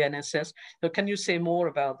within the NSS. So can you say more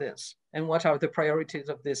about this? And what are the priorities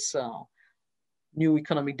of this new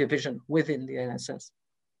economic division within the NSS?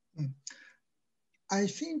 I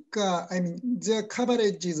think, their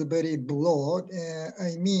coverage is very broad.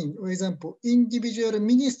 For example, individual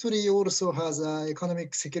ministry also has an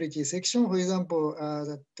economic security section. For example,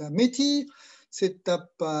 that METI set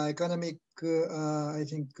up economic,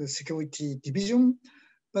 security division.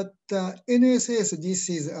 But NSS, this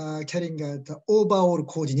is carrying the overall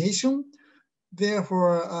coordination.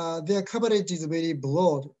 Therefore, their coverage is very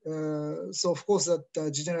broad. So of course, that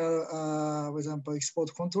general, for example,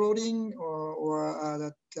 export controlling or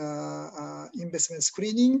that investment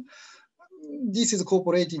screening, this is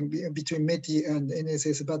cooperating between METI and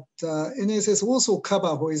NSS. But NSS also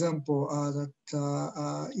cover, for example,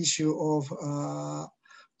 that issue of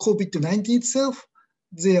COVID-19 itself.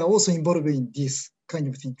 They are also involved in this kind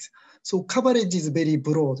of things. So coverage is very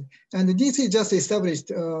broad, and this is just established.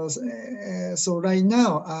 So right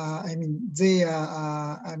now, they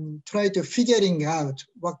are try to figuring out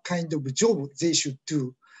what kind of job they should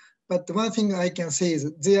do. But one thing I can say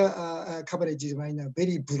is their coverage is right now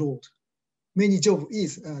very broad. Many jobs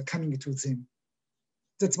is coming to them.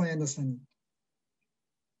 That's my understanding.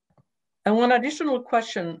 And one additional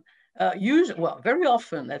question: very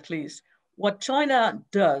often, at least, what China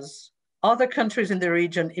does, other countries in the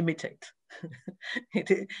region imitate.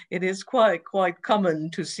 It is quite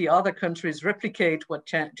common to see other countries replicate what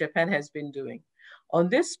Japan has been doing. On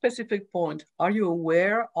this specific point, are you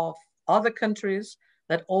aware of other countries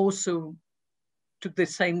that also took the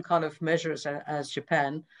same kind of measures as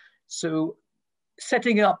Japan? So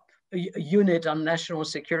setting up a unit on national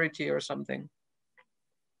security or something,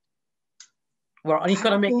 or an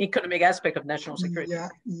economic aspect of national security.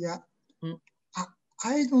 Yeah.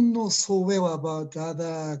 I don't know so well about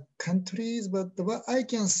other countries, but what I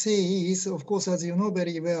can say is, of course, as you know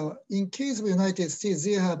very well, in case of the United States,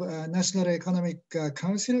 they have a National Economic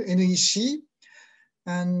Council, NEC,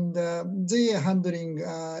 and they are handling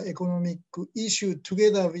economic issue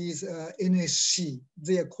together with NSC.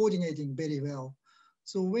 They are coordinating very well.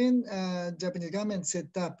 So when Japanese government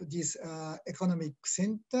set up this economic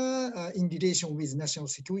center in relation with national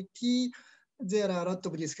security, there are a lot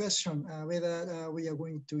of discussion whether we are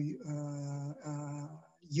going to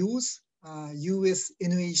use US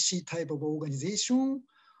NAC type of organization,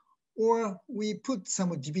 or we put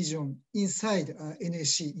some division inside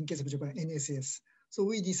NAC in case of Japan, NSS. So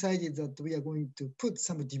we decided that we are going to put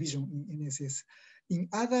some division in NSS. In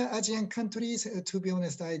other Asian countries, to be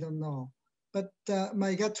honest, I don't know. But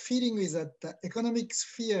my gut feeling is that the economic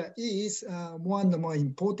sphere is more and more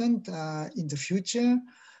important in the future.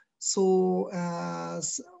 So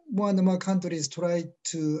more and more countries try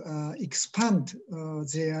to expand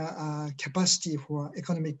their capacity for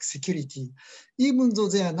economic security. Even though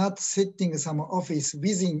they are not setting some office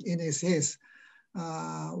within NSS,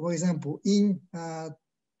 for example, in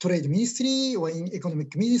Trade Ministry or in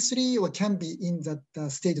Economic Ministry, or can be in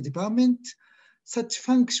that State Department, such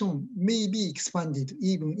function may be expanded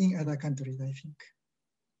even in other countries, I think.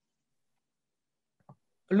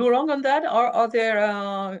 Lurong, on that, are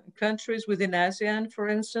there countries within ASEAN, for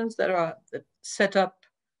instance, that set up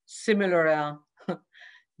similar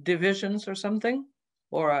divisions or something?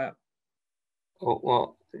 Or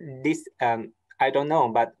well, this I don't know,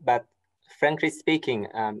 but frankly speaking,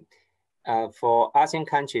 for ASEAN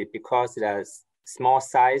countries, because the small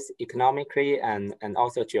size economically and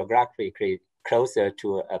also geographically closer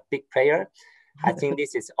to a big player, I think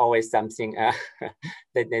this is always something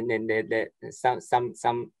that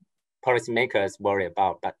some policymakers worry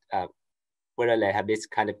about. But whether they have this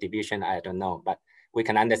kind of division, I don't know. But we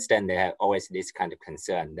can understand they have always this kind of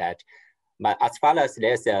concern. But as far as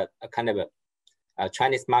there's a kind of a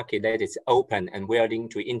Chinese market that is open and willing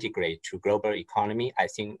to integrate to global economy, I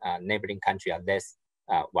think neighboring countries are less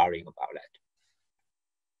worrying about that.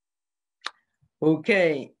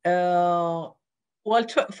 Okay. Well,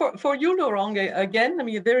 for you, Laurent, again, I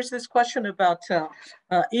mean, there's this question about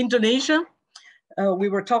Indonesia. We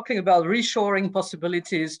were talking about reshoring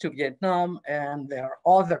possibilities to Vietnam, and there are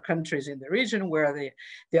other countries in the region where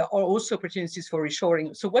there are also opportunities for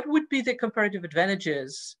reshoring. So what would be the comparative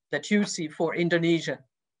advantages that you see for Indonesia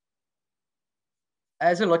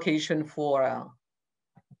as a location for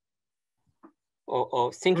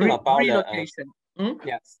thinking about relocation?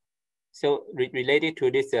 Yes. So related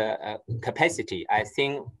to this capacity, I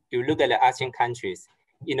think you look at the ASEAN countries,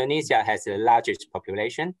 Indonesia has the largest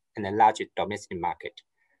population and the largest domestic market.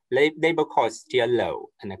 Labor costs still low,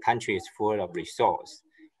 and the country is full of resource.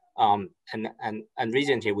 And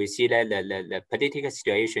recently we see that the political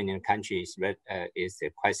situation in the country is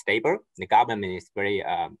quite stable. The government is very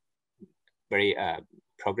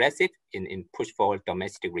progressive in push forward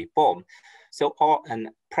domestic reform. So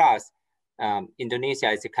plus, Indonesia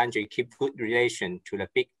as a country keep good relation to the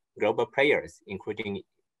big global players, including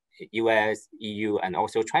US, EU, and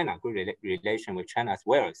also China, good relation with China as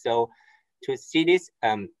well. So to see this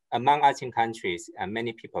among ASEAN countries,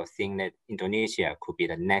 many people think that Indonesia could be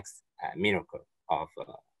the next miracle of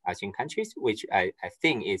ASEAN countries, which I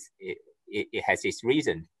think it has its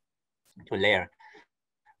reason to there.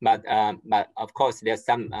 But of course, there's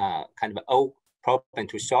some kind of old problem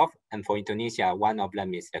to solve. And for Indonesia, one of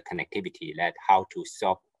them is the connectivity, that how to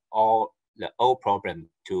solve all the old problem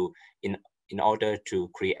in order to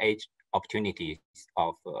create opportunities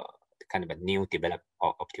of kind of a new developed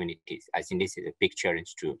opportunities. I think this is a big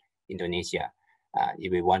challenge to Indonesia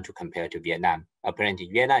if we want to compare to Vietnam. Apparently,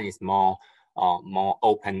 Vietnam is more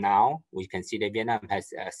open now. We can see that Vietnam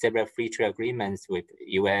has several free trade agreements with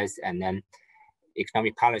US and then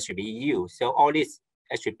economic partnership with EU. So all this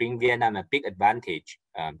actually bring Vietnam a big advantage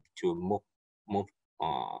to move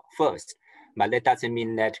first. But that doesn't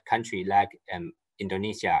mean that country like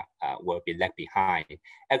Indonesia will be left behind.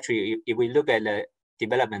 Actually, if we look at the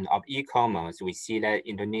development of e-commerce, we see that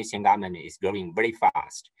Indonesian government is growing very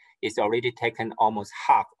fast. It's already taken almost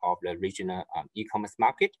half of the regional e-commerce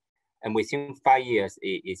market. And within 5 years,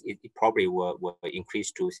 it probably will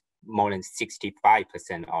increase to more than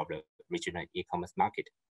 65% of the regional e-commerce market.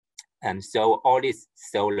 And so all this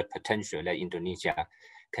shows the potential that Indonesia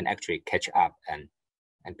can actually catch up and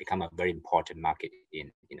become a very important market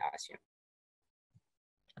in ASEAN.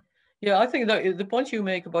 Yeah, I think that the point you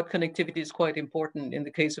make about connectivity is quite important in the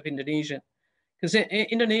case of Indonesia, because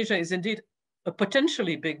Indonesia is indeed a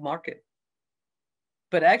potentially big market,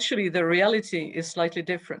 but actually the reality is slightly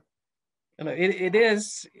different. You know, it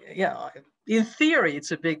is, yeah, in theory, it's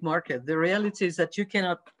a big market. The reality is that you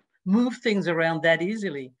cannot move things around that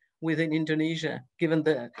easily within Indonesia, given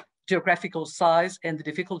the geographical size and the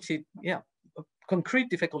difficulty, concrete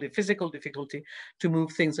difficulty, physical difficulty to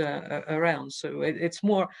move things around. So it's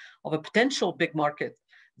more of a potential big market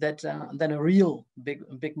than a real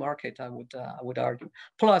big market, I would argue.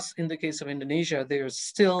 Plus, in the case of Indonesia, there's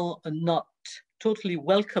still a not totally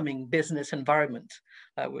welcoming business environment,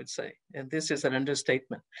 I would say, and this is an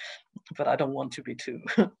understatement. But I don't want to be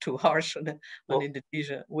too harsh on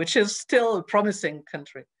Indonesia, which is still a promising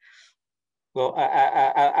country. Well,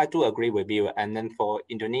 I do agree with you. And then for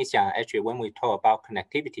Indonesia, actually, when we talk about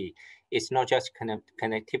connectivity, it's not just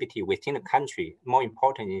connectivity within the country. More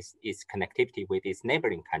important is connectivity with its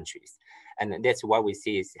neighboring countries. And that's what we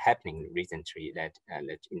see is happening recently, that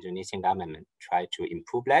the Indonesian government try to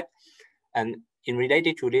improve that. And in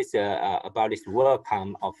related to this, about this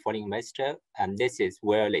welcome of foreign investor, and this is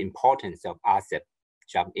where the importance of ASEP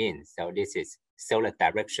jump in. So this is the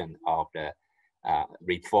direction of the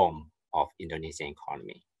reform of Indonesian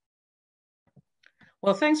economy.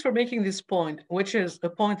 Well, thanks for making this point, which is a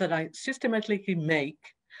point that I systematically make,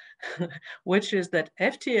 which is that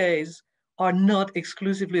FTAs are not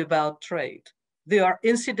exclusively about trade. They are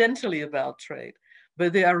incidentally about trade,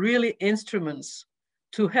 but they are really instruments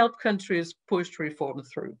to help countries push reform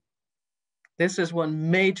through. This is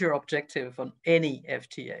one major objective on any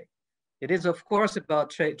FTA. It is, of course, about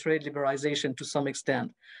trade liberalization to some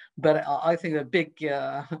extent, but I think a big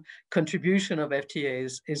contribution of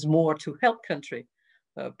FTAs is more to help country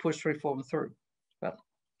push reform through. Well,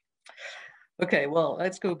 okay, well,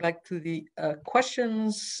 let's go back to the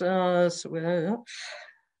questions. All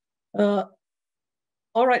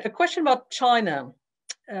right, a question about China.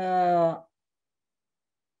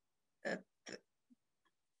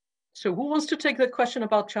 So who wants to take the question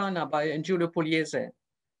about China by Giulio Pugliese?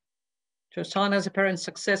 So China's apparent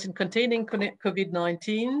success in containing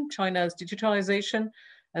COVID-19, China's digitalization,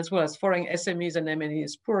 as well as foreign SMEs and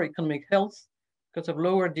MNEs' poor economic health, because of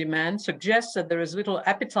lower demand, suggests that there is little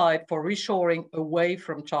appetite for reshoring away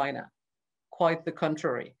from China. Quite the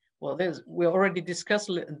contrary. Well, we already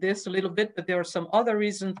discussed this a little bit, but there are some other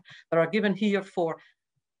reasons that are given here for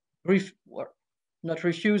not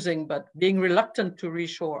refusing, but being reluctant to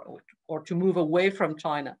reshore or to move away from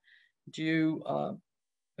China. Do you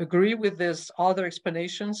agree with these other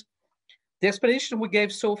explanations? The explanation we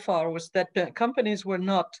gave so far was that companies were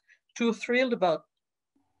not too thrilled about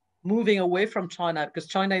moving away from China because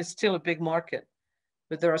China is still a big market.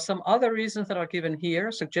 But there are some other reasons that are given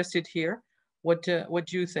here, suggested here. What do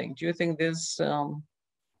you think? Do you think this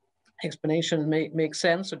explanation makes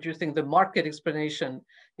sense, or do you think the market explanation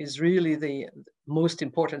is really the most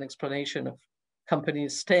important explanation of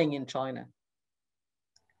companies staying in China?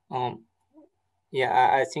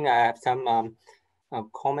 Yeah, I think I have some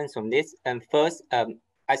comments on this. And first,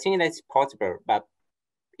 I think that's possible, but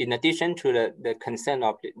in addition to the concern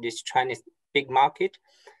of this Chinese big market,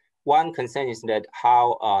 one concern is that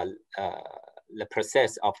how the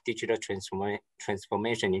process of digital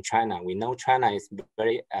transformation in China. We know China is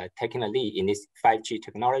very taking a lead in this 5G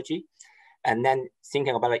technology. And then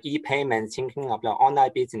thinking about the e-payment, thinking about the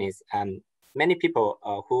online business, many people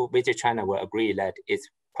who visit China will agree that it's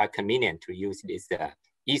quite convenient to use this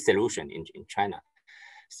e-solution in China.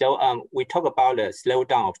 So we talk about the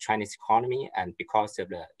slowdown of Chinese economy and because of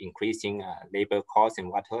the increasing labor costs and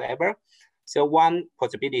whatever. So one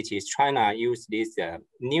possibility is China use this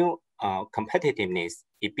new competitiveness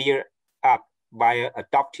it build up by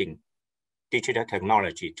adopting digital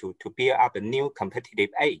technology to build up a new competitive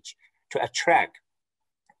edge to attract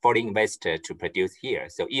foreign investors to produce here.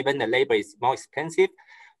 So even the labor is more expensive,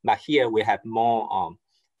 but here we have more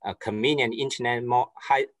convenient internet, more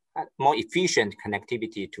efficient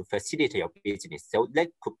connectivity to facilitate your business. So that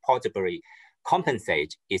could possibly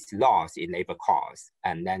compensate its loss in labor costs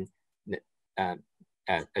and then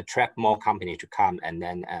attract more companies to come and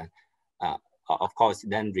then, of course,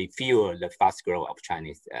 then refuel the fast growth of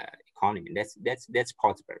Chinese economy. That's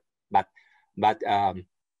possible, but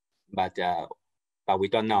we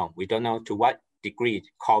don't know. We don't know to what degree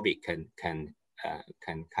COVID can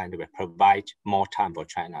kind of provide more time for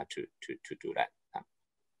China to do that.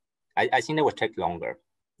 I think it will take longer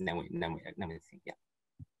than we think. Yeah.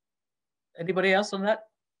 Anybody else on that?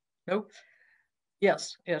 No.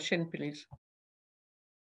 Yes. Yeah, Shin, please.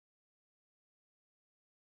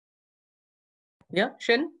 Yeah,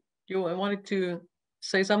 Shin, you wanted to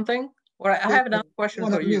say something, or I have another question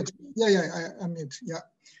for you. I mute.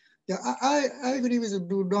 Yeah, I agree with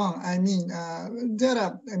Blue Dong. I mean, there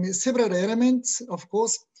are several elements, of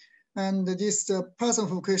course, and this person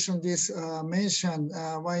who questioned this mentioned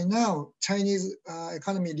why now Chinese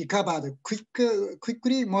economy recovered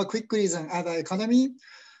more quickly than other economy.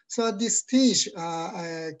 So at this stage,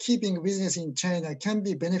 keeping business in China can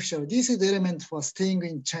be beneficial. This is the element for staying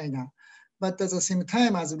in China. But at the same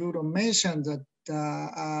time, as Ludo mentioned,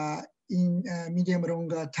 that in medium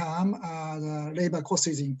longer term, the labor cost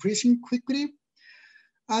is increasing quickly.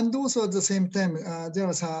 And also at the same time, there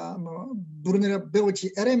was a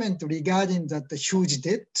vulnerability element regarding that the huge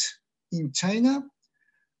debt in China.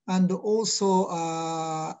 And also,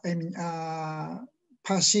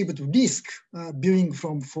 perceived risk viewing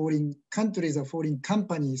from foreign countries or foreign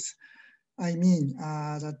companies. I mean,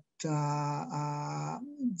 that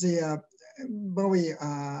they are very,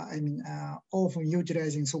 often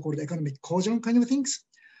utilizing so-called economic coercion kind of things.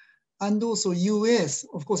 And also US,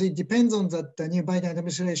 of course, it depends on that the new Biden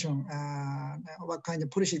administration, what kind of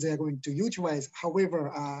policy they are going to utilize.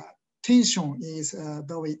 However, tension is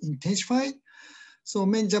very intensified. So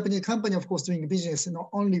many Japanese companies, of course, doing business not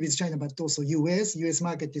only with China, but also US. US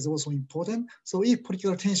market is also important. So if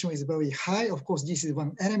political tension is very high, of course, this is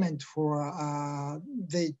one element for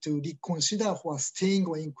they to reconsider for staying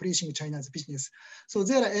or increasing China's business. So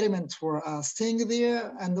there are elements for staying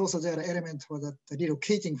there, and also there are elements for that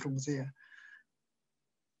relocating from there.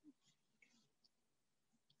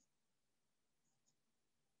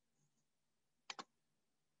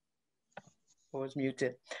 I was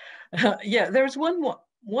muted. Yeah, there's one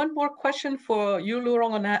more question for you,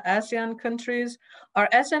 Laurent, on ASEAN countries. Are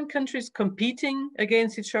ASEAN countries competing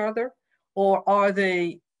against each other, or are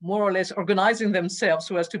they more or less organizing themselves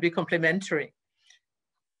so as to be complementary?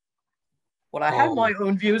 Well, I have my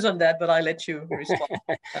own views on that, but I'll let you respond.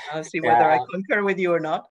 See whether I concur with you or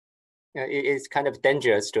not. It's kind of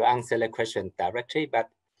dangerous to answer the question directly, but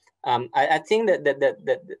I think that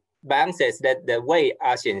the answer is that the way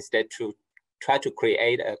ASEAN is that to try to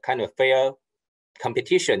create a kind of fair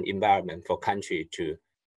competition environment for country to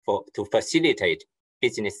facilitate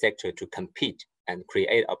business sector to compete and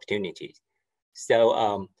create opportunities.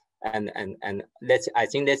 So And I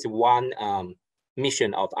think that's one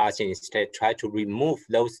mission of ASEAN, is to try to remove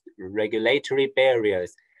those regulatory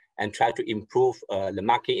barriers and try to improve the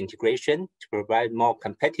market integration to provide more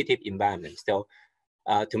competitive environment. So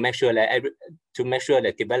to make sure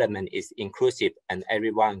that development is inclusive and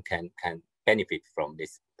everyone can benefit from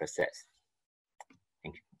this process.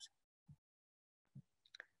 Thank you.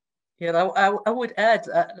 Yeah, I would add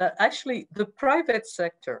that actually the private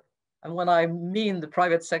sector, and when I mean the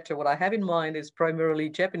private sector, what I have in mind is primarily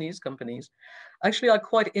Japanese companies, actually are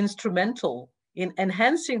quite instrumental in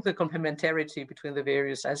enhancing the complementarity between the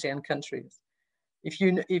various ASEAN countries. If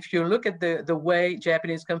you look at the way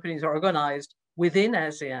Japanese companies are organized within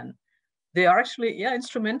ASEAN, they are actually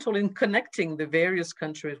instrumental in connecting the various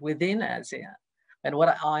countries within ASEAN. And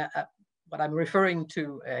what I'm referring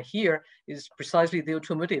to here is precisely the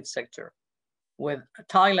automotive sector, with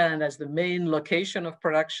Thailand as the main location of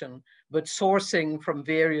production, but sourcing from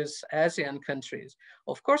various ASEAN countries.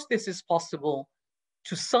 Of course, this is possible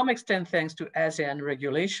to some extent thanks to ASEAN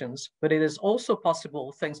regulations, but it is also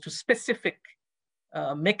possible thanks to specific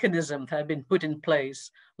mechanisms that have been put in place,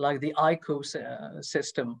 like the ICO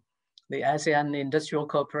system, the ASEAN Industrial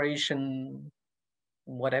Cooperation,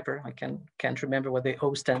 whatever, I can't remember what the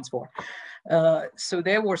O stands for. So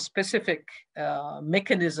there were specific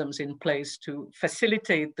mechanisms in place to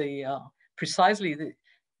facilitate precisely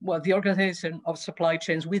the organization of supply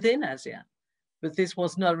chains within ASEAN. But this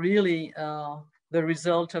was not really the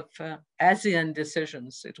result of ASEAN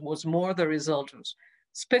decisions. It was more the result of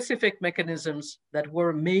specific mechanisms that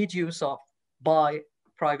were made use of by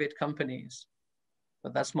private companies.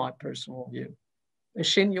 But that's my personal view.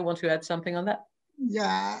 Shin, you want to add something on that?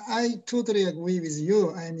 Yeah, I totally agree with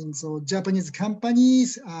you. I mean, so Japanese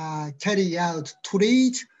companies carry out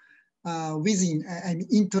trade within,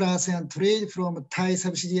 intra-ASEAN trade from Thai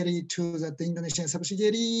subsidiary to the Indonesian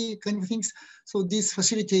subsidiary kind of things. So this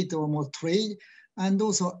facilitates more trade. And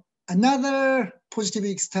also another positive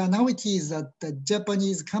externality is that the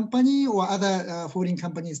Japanese company or other foreign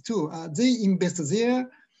companies too, they invest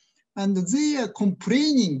there and they are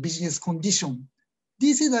complaining business condition.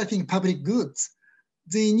 This is, I think, public goods.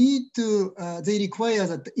 They need to, they require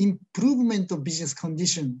that improvement of business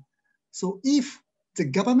condition. So if the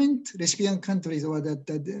government, recipient countries or the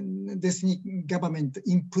destiny government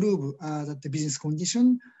improve the business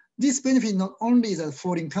condition, this benefit not only the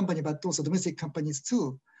foreign company, but also domestic companies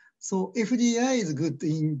too. So FDI is good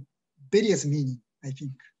in various meaning, I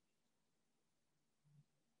think.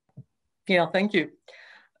 Yeah, thank you.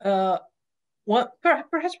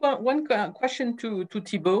 Perhaps one question to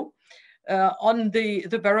Thibault on the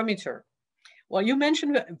barometer. Well, you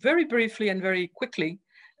mentioned very briefly and very quickly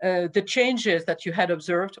the changes that you had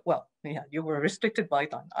observed. Well, yeah, you were restricted by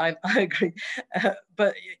time. I agree.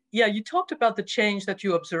 But yeah, you talked about the change that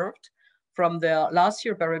you observed from the last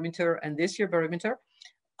year barometer and this year barometer.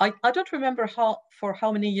 I don't remember for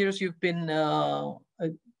how many years you've been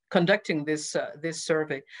conducting this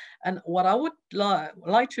survey. And what I would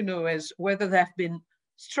like to know is whether there have been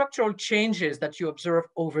structural changes that you observe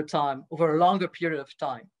over time, over a longer period of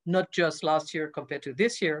time, not just last year compared to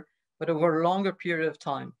this year, but over a longer period of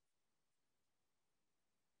time.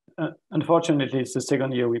 Unfortunately, it's the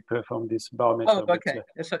second year we perform this barometer. Oh, okay.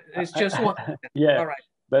 It's just one. Yeah. All right.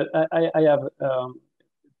 But I have,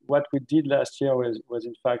 what we did last year was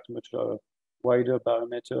in fact much wider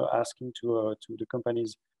barometer, asking to the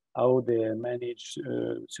companies how they manage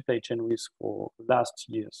supply chain risk for last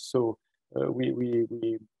years. So there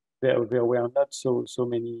were not so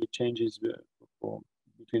many changes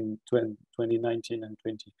between 2019 and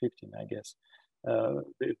 2015, I guess.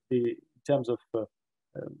 In terms of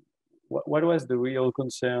what was the real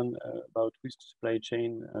concern about risk supply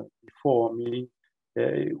chain before, meaning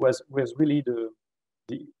it was really the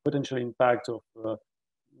potential impact of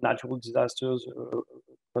natural disasters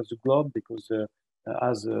across the globe, because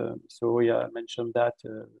as Soya mentioned that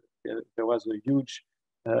there was a huge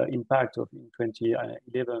impact in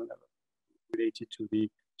 2011 related to the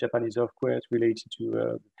Japanese earthquake, related to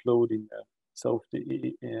the flood in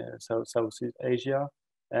Southeast Asia,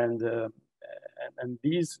 and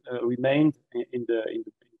these remained in the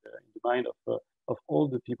mind of all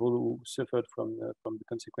the people who suffered from the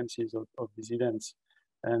consequences of these events,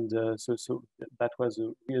 and so that was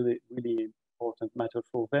a really important matter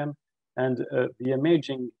for them. And the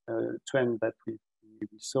emerging trend that we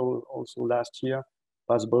saw also last year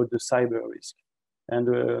was about the cyber risk, and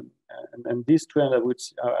this trend I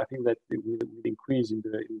think that it will increase in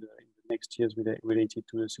the next years related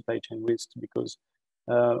to the supply chain risks, because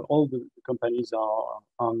all the companies are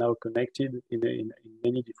now connected in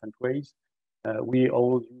many different ways. We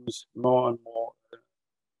all use more and more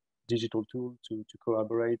digital tool to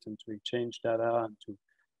collaborate and to exchange data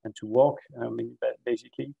and to work,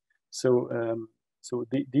 basically. So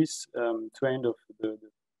this trend of the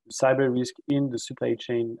cyber risk in the supply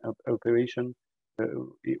chain operation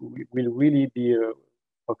will really be a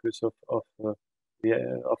focus of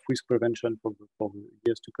risk prevention for the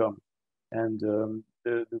years to come. And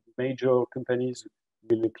the major companies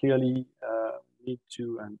will clearly need to,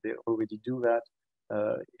 and they already do that,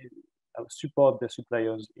 support their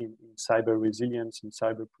suppliers in cyber resilience, in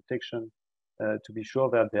cyber protection, to be sure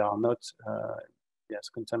that they are not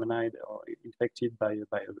contaminated or infected by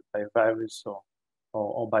a virus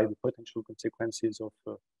or by the potential consequences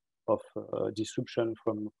of disruption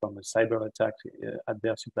from a cyber attack at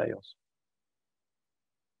their suppliers.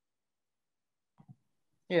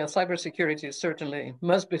 Yeah, cybersecurity is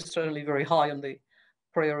must be certainly very high on the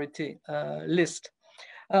priority list.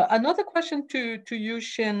 Another question to you,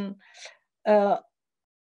 Shin, about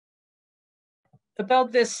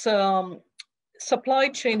this supply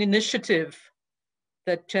chain initiative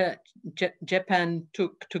that Japan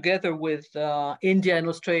took together with India and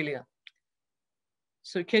Australia.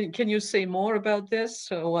 So can you say more about this?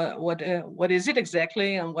 So what is it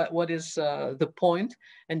exactly, and what is the point?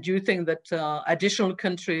 And do you think that additional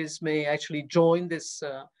countries may actually join this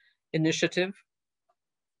initiative?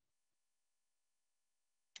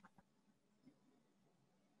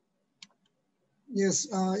 Yes,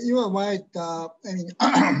 you are right.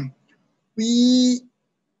 We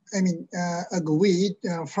agreed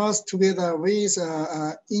first together with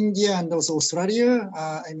India and also Australia,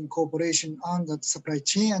 cooperation on the supply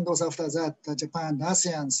chain, and also after that, Japan and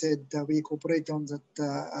ASEAN said we cooperate on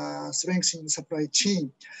that strengthening supply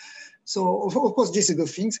chain. So of course, this is good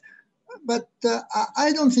things, but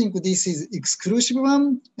I don't think this is exclusive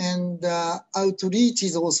one, and outreach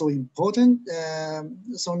is also important.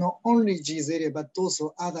 So not only this area, but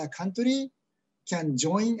also other countries can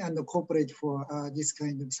join and cooperate for this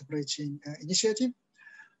kind of supply chain initiative.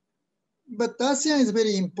 But ASEAN is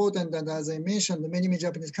very important, and as I mentioned, many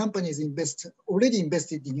Japanese companies already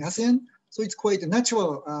invested in ASEAN. So it's quite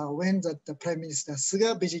natural when the Prime Minister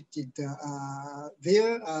Suga visited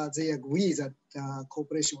there, they agree that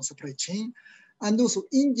cooperation on supply chain. And also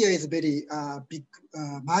India is very big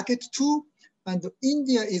market too. And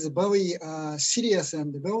India is very serious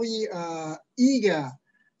and very eager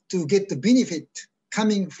to get the benefit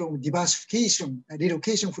coming from diversification,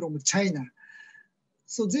 relocation from China.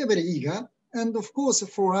 So they're very eager. And of course,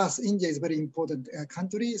 for us, India is a very important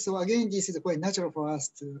country. So again, this is quite natural for us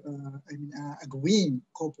to agree in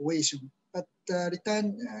cooperation. But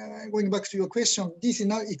going back to your question, this is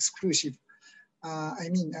not exclusive.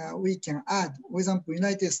 We can add, for example,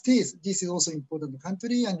 United States, this is also important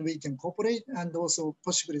country, and we can cooperate. And also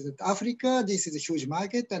possibly that Africa, this is a huge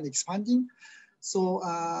market and expanding. So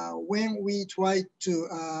when we try to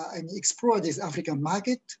explore this African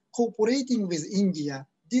market, cooperating with India,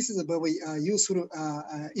 this is a very useful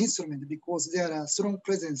instrument because there are strong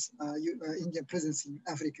presence, Indian presence in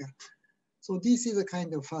Africa. So this is a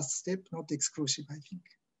kind of first step, not exclusive, I think.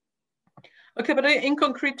 Okay, but in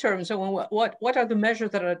concrete terms, what are the measures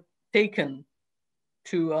that are taken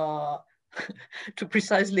to to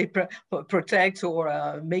precisely protect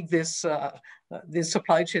or make this this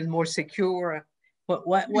supply chain more secure?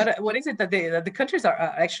 What is it that the countries are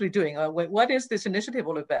actually doing? What is this initiative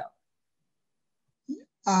all about?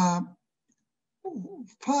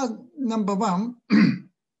 Part number one,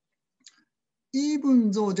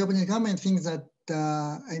 even though Japanese government thinks that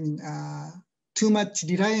too much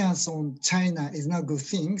reliance on China is not good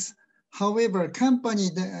things. However, company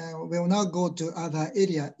will not go to other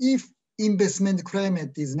area if investment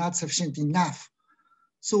climate is not sufficient enough.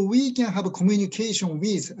 So we can have a communication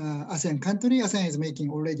with ASEAN country. ASEAN is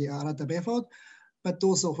making already a lot of effort, but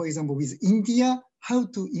also, for example, with India, how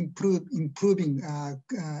to improving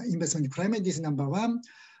investment climate, this is number one.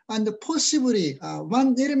 And possibly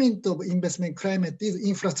one element of investment climate is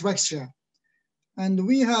infrastructure. And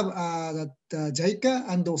we have that JICA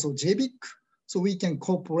and also JBIC, so we can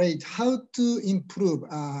cooperate how to improve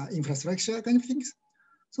infrastructure kind of things.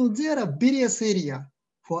 So there are various areas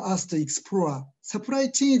for us to explore. Supply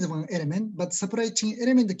chain is one element, but supply chain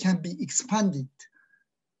element can be expanded.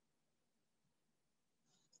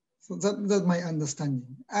 So that's my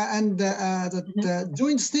understanding. And the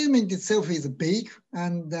joint statement itself is big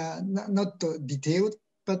and not detailed,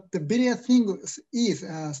 but the various things is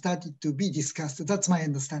started to be discussed. That's my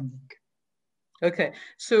understanding. Okay,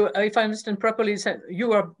 so if I understand properly,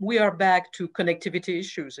 we are back to connectivity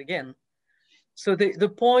issues again. So the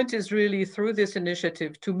point is really through this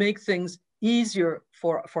initiative to make things easier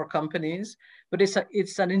for companies, but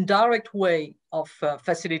it's an indirect way of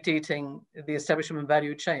facilitating the establishment of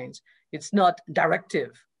value chains. It's not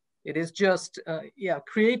directive. It is just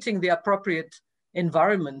creating the appropriate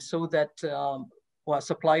environment so that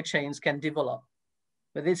supply chains can develop.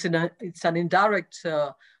 But it's an indirect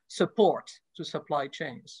support to supply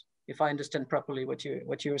chains, if I understand properly what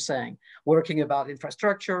you're saying. Working about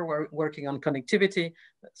infrastructure, working on connectivity.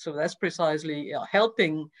 So that's precisely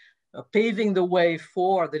helping, paving the way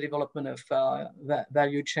for the development of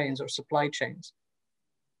value chains or supply chains.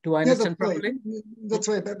 Do I understand properly? Right. That's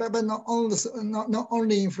right, but not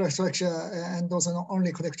only infrastructure and also not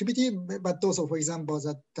only connectivity, but also, for example,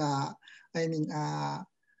 that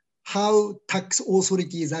how tax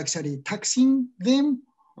authority is actually taxing them,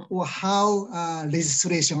 or how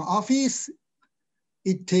legislation office,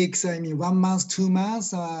 it takes 1 month, 2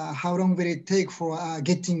 months, how long will it take for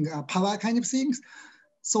getting power kind of things.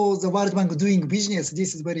 So the World Bank doing business,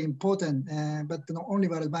 this is very important, but not only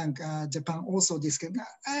World Bank, Japan also this kind,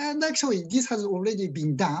 and actually this has already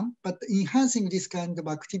been done, but enhancing this kind of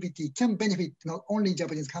activity can benefit not only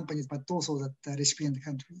Japanese companies, but also the recipient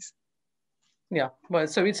countries. Yeah, well,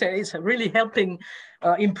 so it's really helping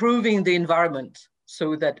improving the environment,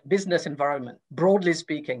 so that business environment, broadly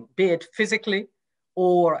speaking, be it physically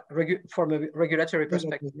or from a regulatory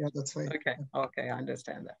perspective. Yeah, that's right. Okay, I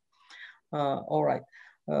understand that. All right.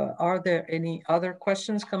 Are there any other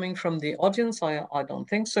questions coming from the audience? I don't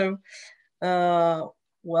think so.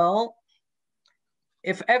 Well,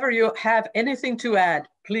 if ever you have anything to add,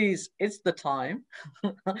 please, it's the time.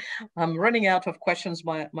 I'm running out of questions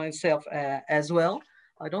myself as well.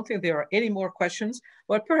 I don't think there are any more questions,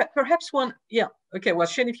 but perhaps one, yeah. Okay, well,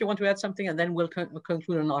 Shane, if you want to add something, and then we'll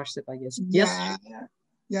conclude on RCEP, I guess. Yeah. Yes?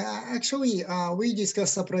 Yeah, actually, we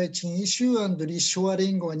discussed supply chain issue and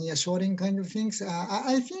reshoring or nearshoring kind of things.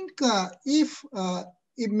 I think if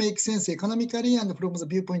it makes sense economically and from the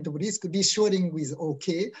viewpoint of risk, reshoring is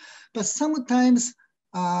okay. But sometimes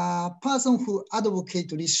person who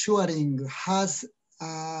advocate reshoring has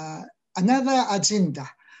another agenda.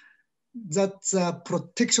 That's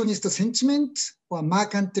protectionist sentiment or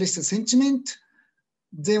mercantilist sentiment.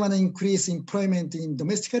 They want to increase employment in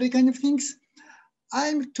domestically kind of things.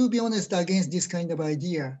 I'm, to be honest, against this kind of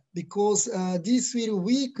idea, because this will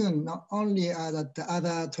weaken not only the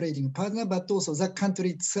other trading partner, but also the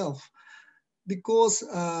country itself. Because,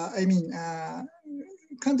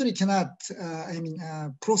 country cannot,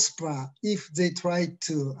 prosper if they try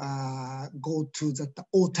to go to the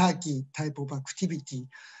autarky type of activity.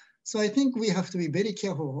 So I think we have to be very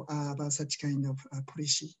careful about such kind of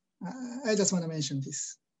policy. I just want to mention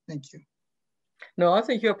this. Thank you. No, I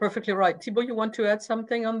think you're perfectly right. Thibault, you want to add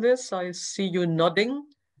something on this? I see you nodding.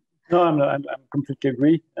 No, I'm completely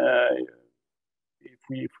agree.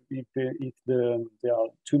 If there are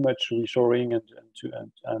too much reshoring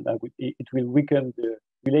it will weaken the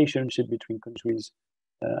relationship between countries.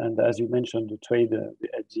 And as you mentioned, the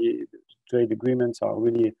trade agreements are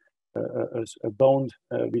really a bond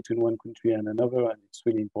between one country and another, and it's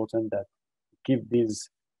really important that we keep this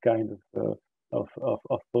kind of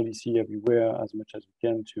policy everywhere as much as we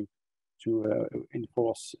can to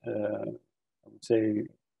enforce. I would say,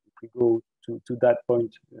 if we go to that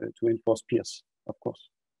point, to enforce peace, of course.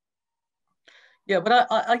 Yeah, but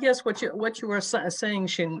I guess what you were saying,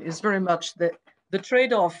 Shin, is very much that the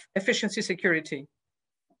trade-off efficiency security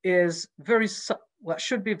is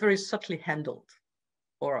should be very subtly handled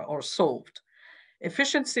or solved.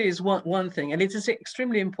 Efficiency is one thing, and it is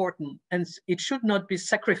extremely important, and it should not be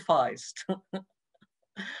sacrificed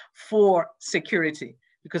for security,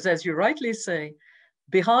 because as you rightly say,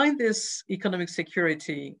 behind this economic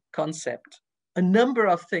security concept, a number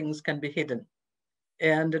of things can be hidden,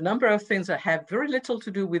 and a number of things that have very little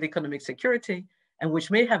to do with economic security and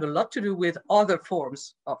which may have a lot to do with other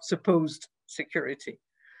forms of supposed security.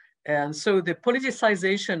 And so the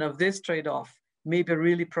politicization of this trade-off may be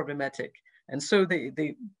really problematic. And so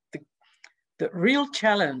the real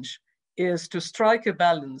challenge is to strike a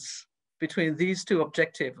balance between these two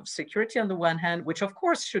objectives of security on the one hand, which of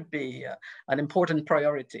course should be an important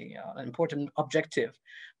priority, an important objective.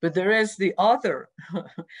 But there is the other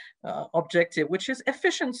objective, which is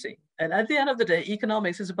efficiency. And at the end of the day,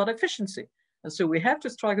 economics is about efficiency. And so we have to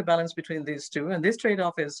strike a balance between these two. And this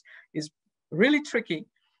trade-off is really tricky,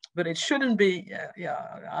 but it shouldn't be,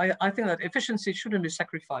 I think that efficiency shouldn't be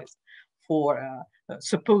sacrificed for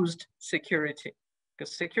supposed security.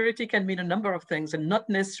 Because security can mean a number of things and not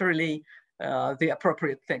necessarily the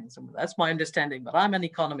appropriate things. And that's my understanding, but I'm an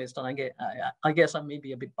economist and I guess I may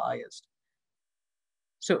be a bit biased.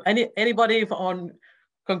 So anybody on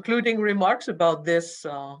concluding remarks about this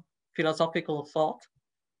philosophical thought.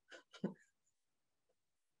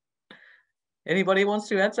 Anybody wants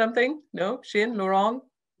to add something? No, Xin, Laurent?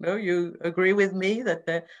 No, you agree with me that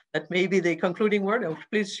that may be the concluding word? Oh,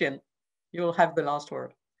 please, Xin, you'll have the last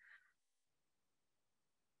word.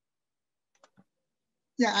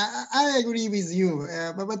 Yeah, I agree with you,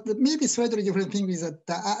 but maybe slightly different thing is that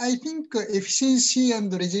I think efficiency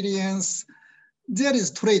and resilience, there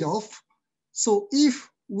is trade-off. So if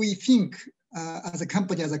we think as a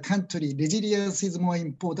company, as a country, resilience is more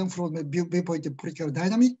important from the viewpoint of political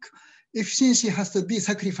dynamic, efficiency has to be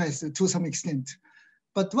sacrificed to some extent.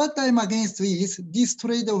 But what I'm against is this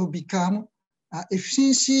trade-off become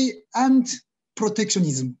efficiency and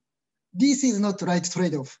protectionism. This is not the right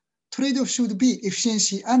trade-off. Trade-off should be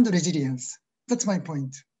efficiency and resilience. That's my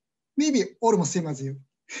point. Maybe almost same as you.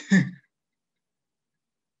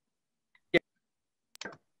 Yeah.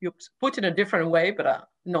 You put it a different way, but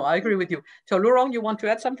no, I agree with you. So Laurent, you want to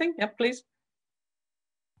add something? Yeah, please.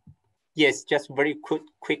 Yes, just very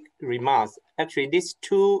quick remarks. Actually, these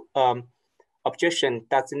two objections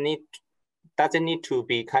doesn't need to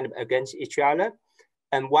be kind of against each other.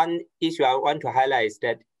 And one issue I want to highlight is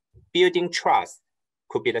that building trust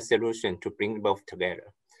could be the solution to bring both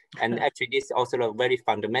together. And actually, this is also a very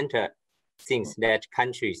fundamental things that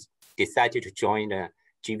countries decided to join the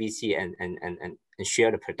GBC and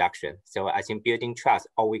share the production. So I think building trust,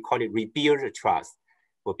 or we call it rebuild the trust,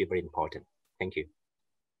 will be very important. Thank you.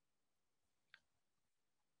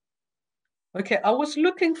 Okay, I was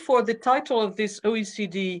looking for the title of this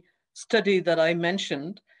OECD study that I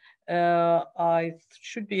mentioned. I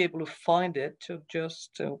should be able to find it. So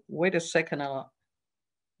just wait a second.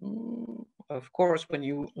 Of course, when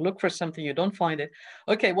you look for something, you don't find it.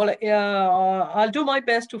 Okay, well, I'll do my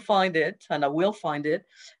best to find it, and I will find it.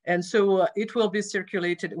 And so it will be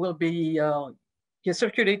circulated. It will be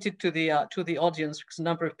circulated to the audience because a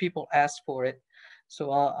number of people asked for it.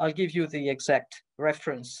 So I'll give you the exact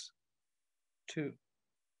reference to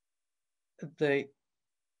the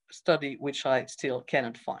study, which I still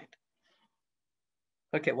cannot find.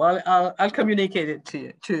 Okay, well, I'll communicate it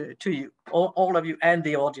to you, all of you, and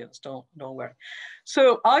the audience. Don't worry.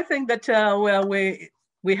 So I think that well,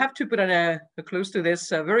 we have to put a close to this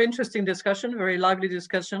very interesting discussion, very lively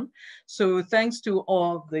discussion. So thanks to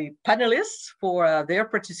all the panelists for their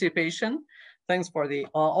participation. Thanks for the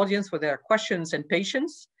audience for their questions and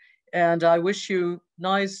patience. And I wish you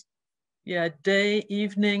nice day,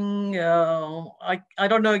 evening. I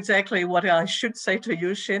don't know exactly what I should say to you,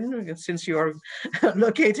 Xin, since you're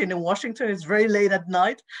located in Washington. It's very late at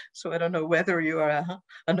night, so I don't know whether you are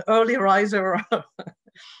an early riser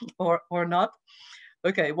or not.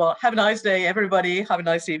 Okay, well, have a nice day, everybody. Have a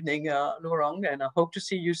nice evening, Laurent, and I hope to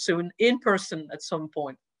see you soon in person at some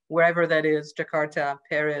point, wherever that is, Jakarta,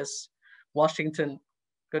 Paris, Washington,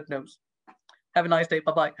 good knows. Have a nice day,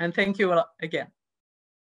 bye-bye, and thank you again.